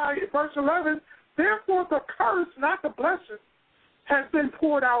Most High, in verse 11, therefore the curse, not the blessing, has been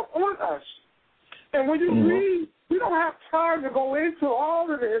poured out on us. And when you read, we don't have time to go into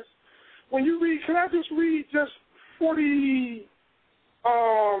all of this. When you read, can I just read just 45?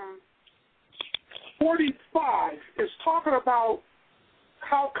 It's talking about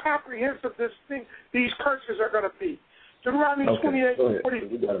how comprehensive these curses are going to be. Deuteronomy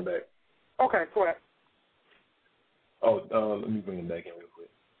 28:40. We got him back. Okay, go ahead. Oh, let me bring him back in real quick.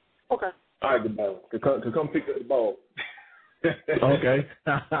 Okay. All right, goodbye. To come pick up the ball. Okay.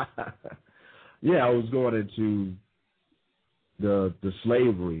 Yeah, I was going into the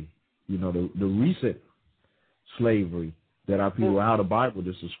slavery, the recent slavery that our people, how the Bible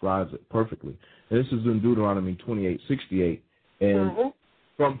just describes it perfectly. And this is in Deuteronomy 28:68. And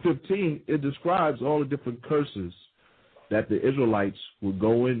from 15, it describes all the different curses that the Israelites would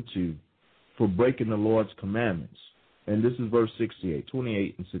go into for breaking the Lord's commandments. And this is verse 68,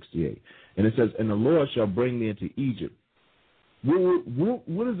 28 and 68. And it says, and the Lord shall bring thee into Egypt.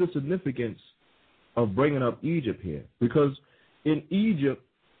 What is the significance of bringing up Egypt here? Because in Egypt,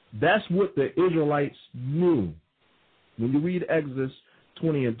 that's what the Israelites knew. When you read Exodus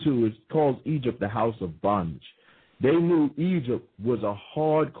 20:2, it calls Egypt the house of bondage. They knew Egypt was a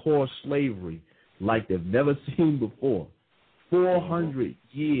hardcore slavery like they've never seen before. 400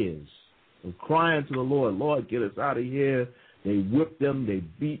 years of crying to the Lord, Lord, get us out of here. They whipped them. They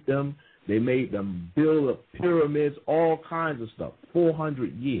beat them. They made them build pyramids, all kinds of stuff,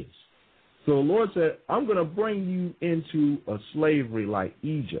 400 years. So the Lord said, I'm going to bring you into a slavery like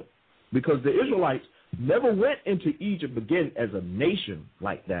Egypt, because the Israelites never went into Egypt again as a nation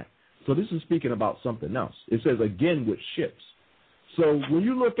like that. So this is speaking about something else. It says, again, with ships. So when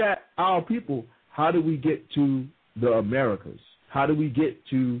you look at our people, how do we get to the Americas? How do we get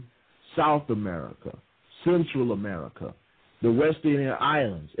to South America, Central America, the West Indian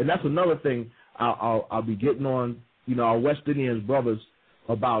Islands? And that's another thing I'll be getting on, our West Indian brothers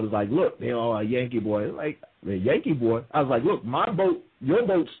about. Is like, look, they are a Yankee boy. Like, a Yankee boy. I was like, look, my boat, your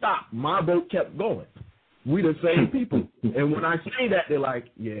boat stopped. My boat kept going. We the same people. And when I say that, they're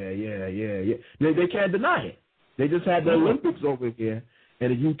like, yeah. They can't deny it. They just had the Olympics over here in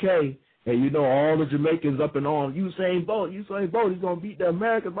the UK, and all the Jamaicans up and on, Usain Bolt, he's going to beat the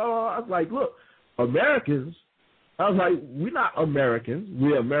Americans. Blah, blah, blah. I was like, look, Americans, I was like, we're not Americans.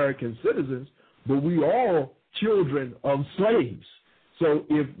 We're American citizens, but we all children of slaves. So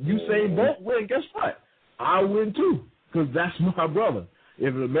if Usain Bolt win, guess what? I win too, because that's my brother.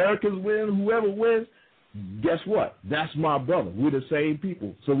 If the Americans win, whoever wins, guess what? That's my brother. We're the same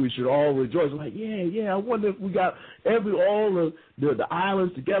people, so we should all rejoice. Like, yeah. I wonder if we got all the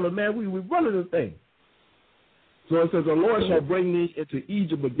islands together, man. We running the thing. So it says, the Lord shall bring thee into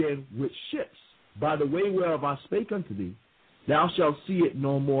Egypt again with ships, by the way whereof I spake unto thee. Thou shalt see it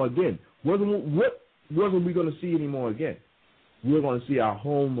no more again. What wasn't we going to see anymore again? We're going to see our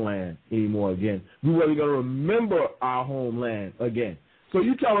homeland anymore again. We weren't going to remember our homeland again. So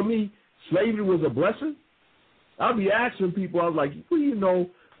you telling me slavery was a blessing? I'll be asking people, I was like, what do you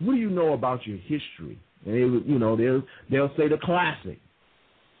know about your history? And they'll say the classic.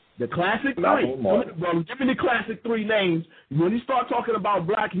 The classic three. Give me the classic three names. When you start talking about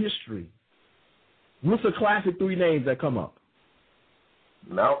black history, what's the classic three names that come up?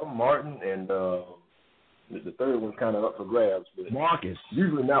 Malcolm, Martin, and the third one's kind of up for grabs. But Marcus.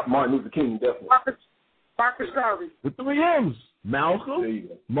 Usually not Martin Luther King, definitely. Marcus Garvey. The three M's. Malcolm,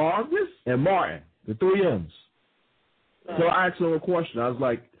 Marcus, and Martin. The three M's. So I asked him a question. I was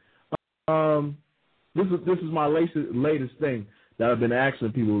like, this is my latest thing that I've been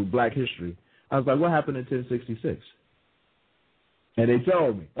asking people with black history. I was like, what happened in 1066? And they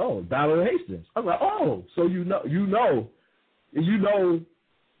told me, Battle of Hastings. I was like, so you know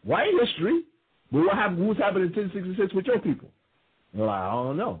white history, but what's happened in 1066 with your people? Well, I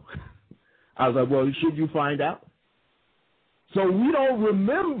don't know. I was like, well, should you find out? So we don't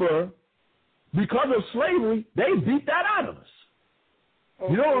remember, because of slavery, they beat that out of us.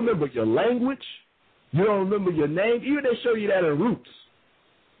 You don't remember your language. You don't remember your name. Even they show you that in Roots.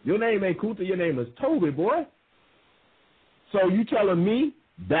 Your name ain't Kuta, your name is Toby, boy. So you telling me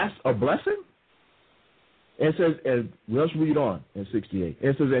that's a blessing? It says, and let's read on in 68.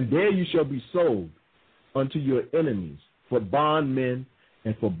 It says, and there you shall be sold unto your enemies for bondmen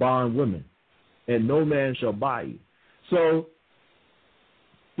and for bondwomen, and no man shall buy you. So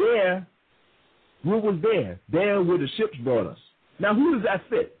there, what was there? There where the ships brought us. Now, who does that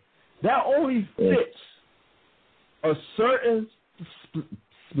fit? That only fits a certain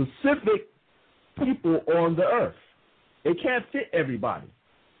specific people on the earth. It can't fit everybody.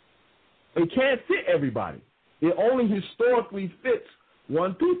 It can't fit everybody. It only historically fits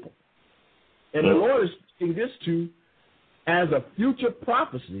one people. And the Lord is speaking this to as a future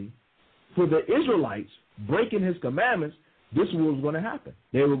prophecy for the Israelites breaking his commandments. This was going to happen.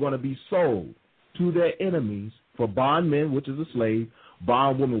 They were going to be sold to their enemies for bondmen, which is a slave,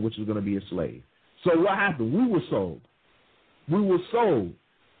 bondwoman, which is going to be a slave. So what happened? We were sold. We were sold.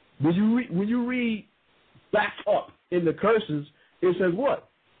 When you read back up in the curses, it says what?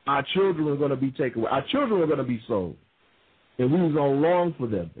 Our children are going to be taken away. Our children are going to be sold. And we was going to long for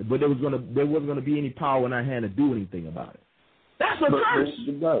them. But there wasn't going to be any power in our hand to do anything about it. That's a curse.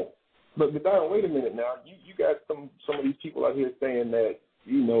 But Don, wait a minute now. You got some of these people out here saying that,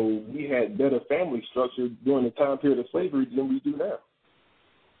 you know, we had better family structure during the time period of slavery than we do now.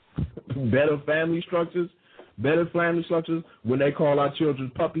 Better family structures when they call our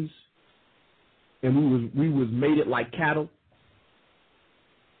children puppies, and we was mated like cattle.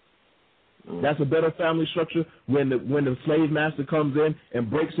 That's a better family structure when the slave master comes in and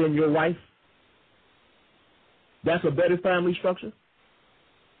breaks in your wife. That's a better family structure.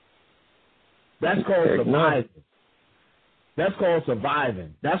 That's called surviving. That's called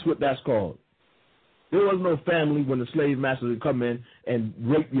surviving. That's what that's called. There was no family when the slave master would come in and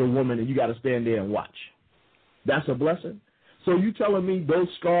rape your woman and you got to stand there and watch. That's a blessing. So you telling me those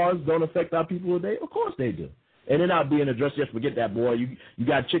scars don't affect our people today? Of course they do. And they're not being addressed. Just forget that, boy. You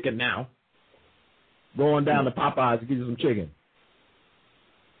got chicken now. Go on down to Popeyes to get you some chicken.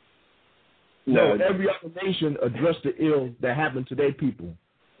 No, every other nation addressed the ill that happened to their people.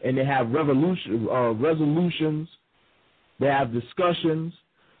 And they have resolutions. They have discussions.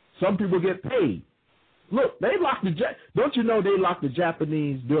 Some people get paid. Look, they locked don't you know they locked the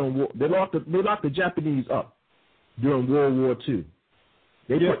Japanese during war? They locked the Japanese up during World War II.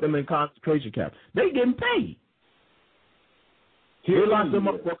 They put them in concentration camps. They getting paid. They locked them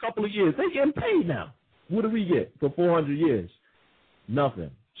up for a couple of years. They getting paid now. What do we get for 400 years?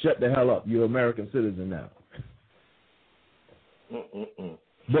 Nothing. Shut the hell up. You're an American citizen now.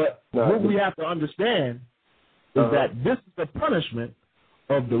 But what we have to understand is that this is the punishment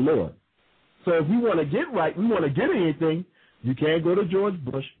of the Lord. So if we want to get right, we want to get anything, you can't go to George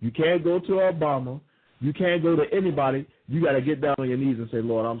Bush, you can't go to Obama, you can't go to anybody. You got to get down on your knees and say,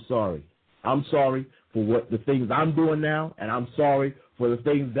 Lord, I'm sorry. I'm sorry for the things I'm doing now, and I'm sorry for the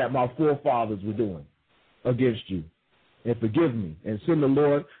things that my forefathers were doing against you. And forgive me, and send the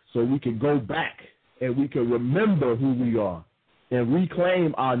Lord so we can go back and we can remember who we are and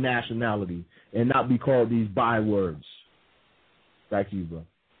reclaim our nationality and not be called these bywords. Back to you, bro.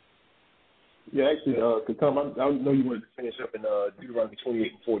 Yeah, actually, Katam, I know you wanted to finish up in Deuteronomy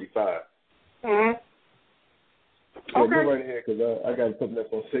 28 and 45. Mm-hmm. So go right ahead, because I got something that's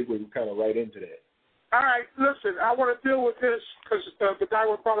going to segue kind of right into that. All right, listen, I want to deal with this because the guy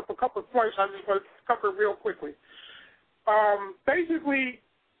brought up a couple of points. I just want to cover it real quickly. Basically,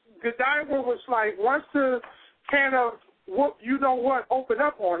 Godiva was like, once the can of whoop-you-know-what opened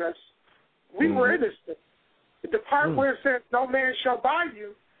up on us, we were innocent. The part where it said, no man shall buy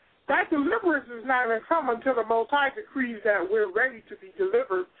you, that deliverance is not going to come until the Most High decrees that we're ready to be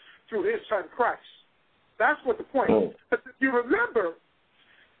delivered through his Son Christ. That's what the point is. But if you remember,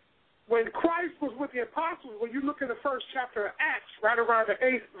 when Christ was with the apostles, when you look in the first chapter of Acts, right around the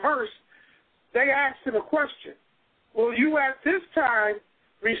 8th verse, they asked him a question. Will you at this time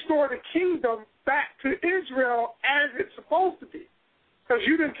restore the kingdom back to Israel as it's supposed to be? Because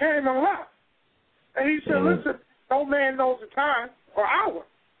you done came and left. And he said, listen, no man knows the time or hour.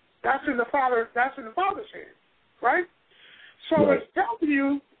 That's in the Father's hand, right? So it's telling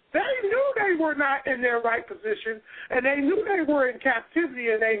you they knew they were not in their right position, and they knew they were in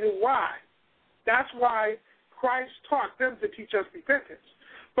captivity, and they knew why. That's why Christ taught them to teach us repentance.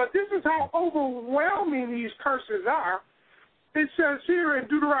 But this is how overwhelming these curses are. It says here in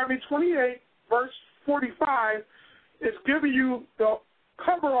Deuteronomy 28, verse 45, is giving you the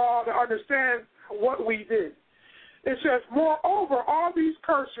coverall to understand what we did. It says, moreover, all these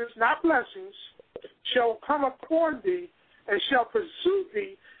curses, not blessings, shall come upon thee, and shall pursue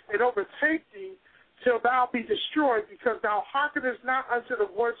thee, and overtake thee, till thou be destroyed, because thou hearkenest not unto the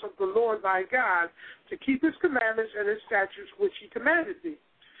voice of the Lord thy God, to keep his commandments and his statutes which he commanded thee.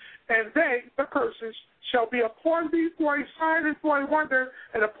 And they, the curses, shall be upon thee for a sign and for a wonder,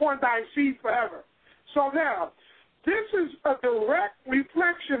 and upon thy seed forever. So now, this is a direct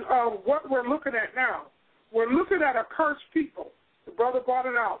reflection of what we're looking at now. We're looking at a cursed people. The brother brought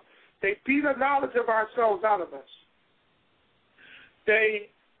it out. They beat the knowledge of ourselves out of us. They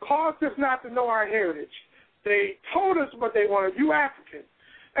caused us not to know our heritage. They told us what they wanted. You African.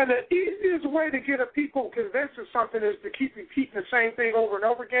 And the easiest way to get a people convinced of something is to keep repeating the same thing over and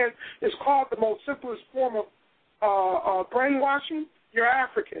over again. It's called the most simplest form of brainwashing. You're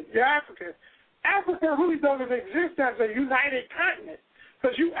African. You're African. Africa really doesn't exist as a united continent.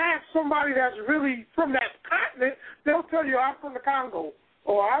 Because you ask somebody that's really from that continent, they'll tell you, I'm from the Congo,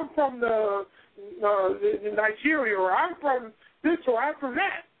 or I'm from the Nigeria, or I'm from this, or I'm from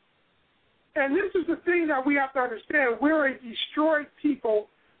that. And this is the thing that we have to understand. We're a destroyed people,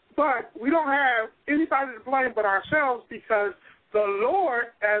 but we don't have anybody to blame but ourselves, because the Lord,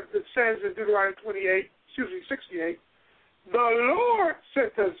 as it says in Deuteronomy 68, the Lord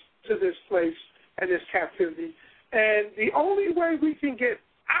sent us to this place and this captivity. And the only way we can get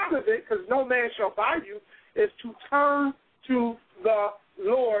out of it, because no man shall buy you, is to turn to the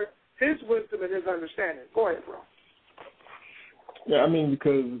Lord, his wisdom and his understanding. Go ahead, bro. Yeah, I mean,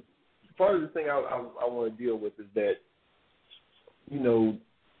 because part of the thing I want to deal with is that, you know,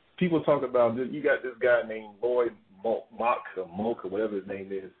 people talk about this. You got this guy named Lloyd Mock or whatever his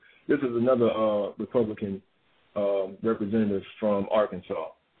name is. This is another Republican representative from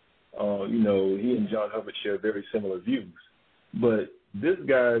Arkansas. You know, he and John Hubbard share very similar views. But this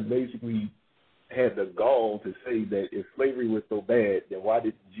guy basically had the gall to say that if slavery was so bad, then why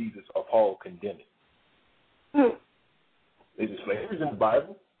didn't Jesus or Paul condemn it? Is it slavery in the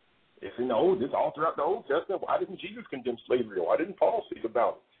Bible? It's in the Old, it's all throughout the Old Testament. Why didn't Jesus condemn slavery? Or why didn't Paul speak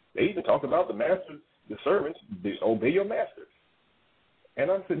about it? They even talk about the masters, the servants, obey your masters.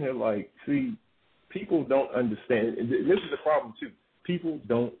 And I'm sitting here like, see, people don't understand. And this is the problem, too. People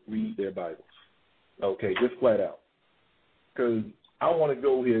don't read their Bibles. Okay, just flat out. Because I want to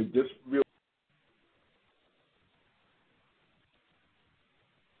go here just real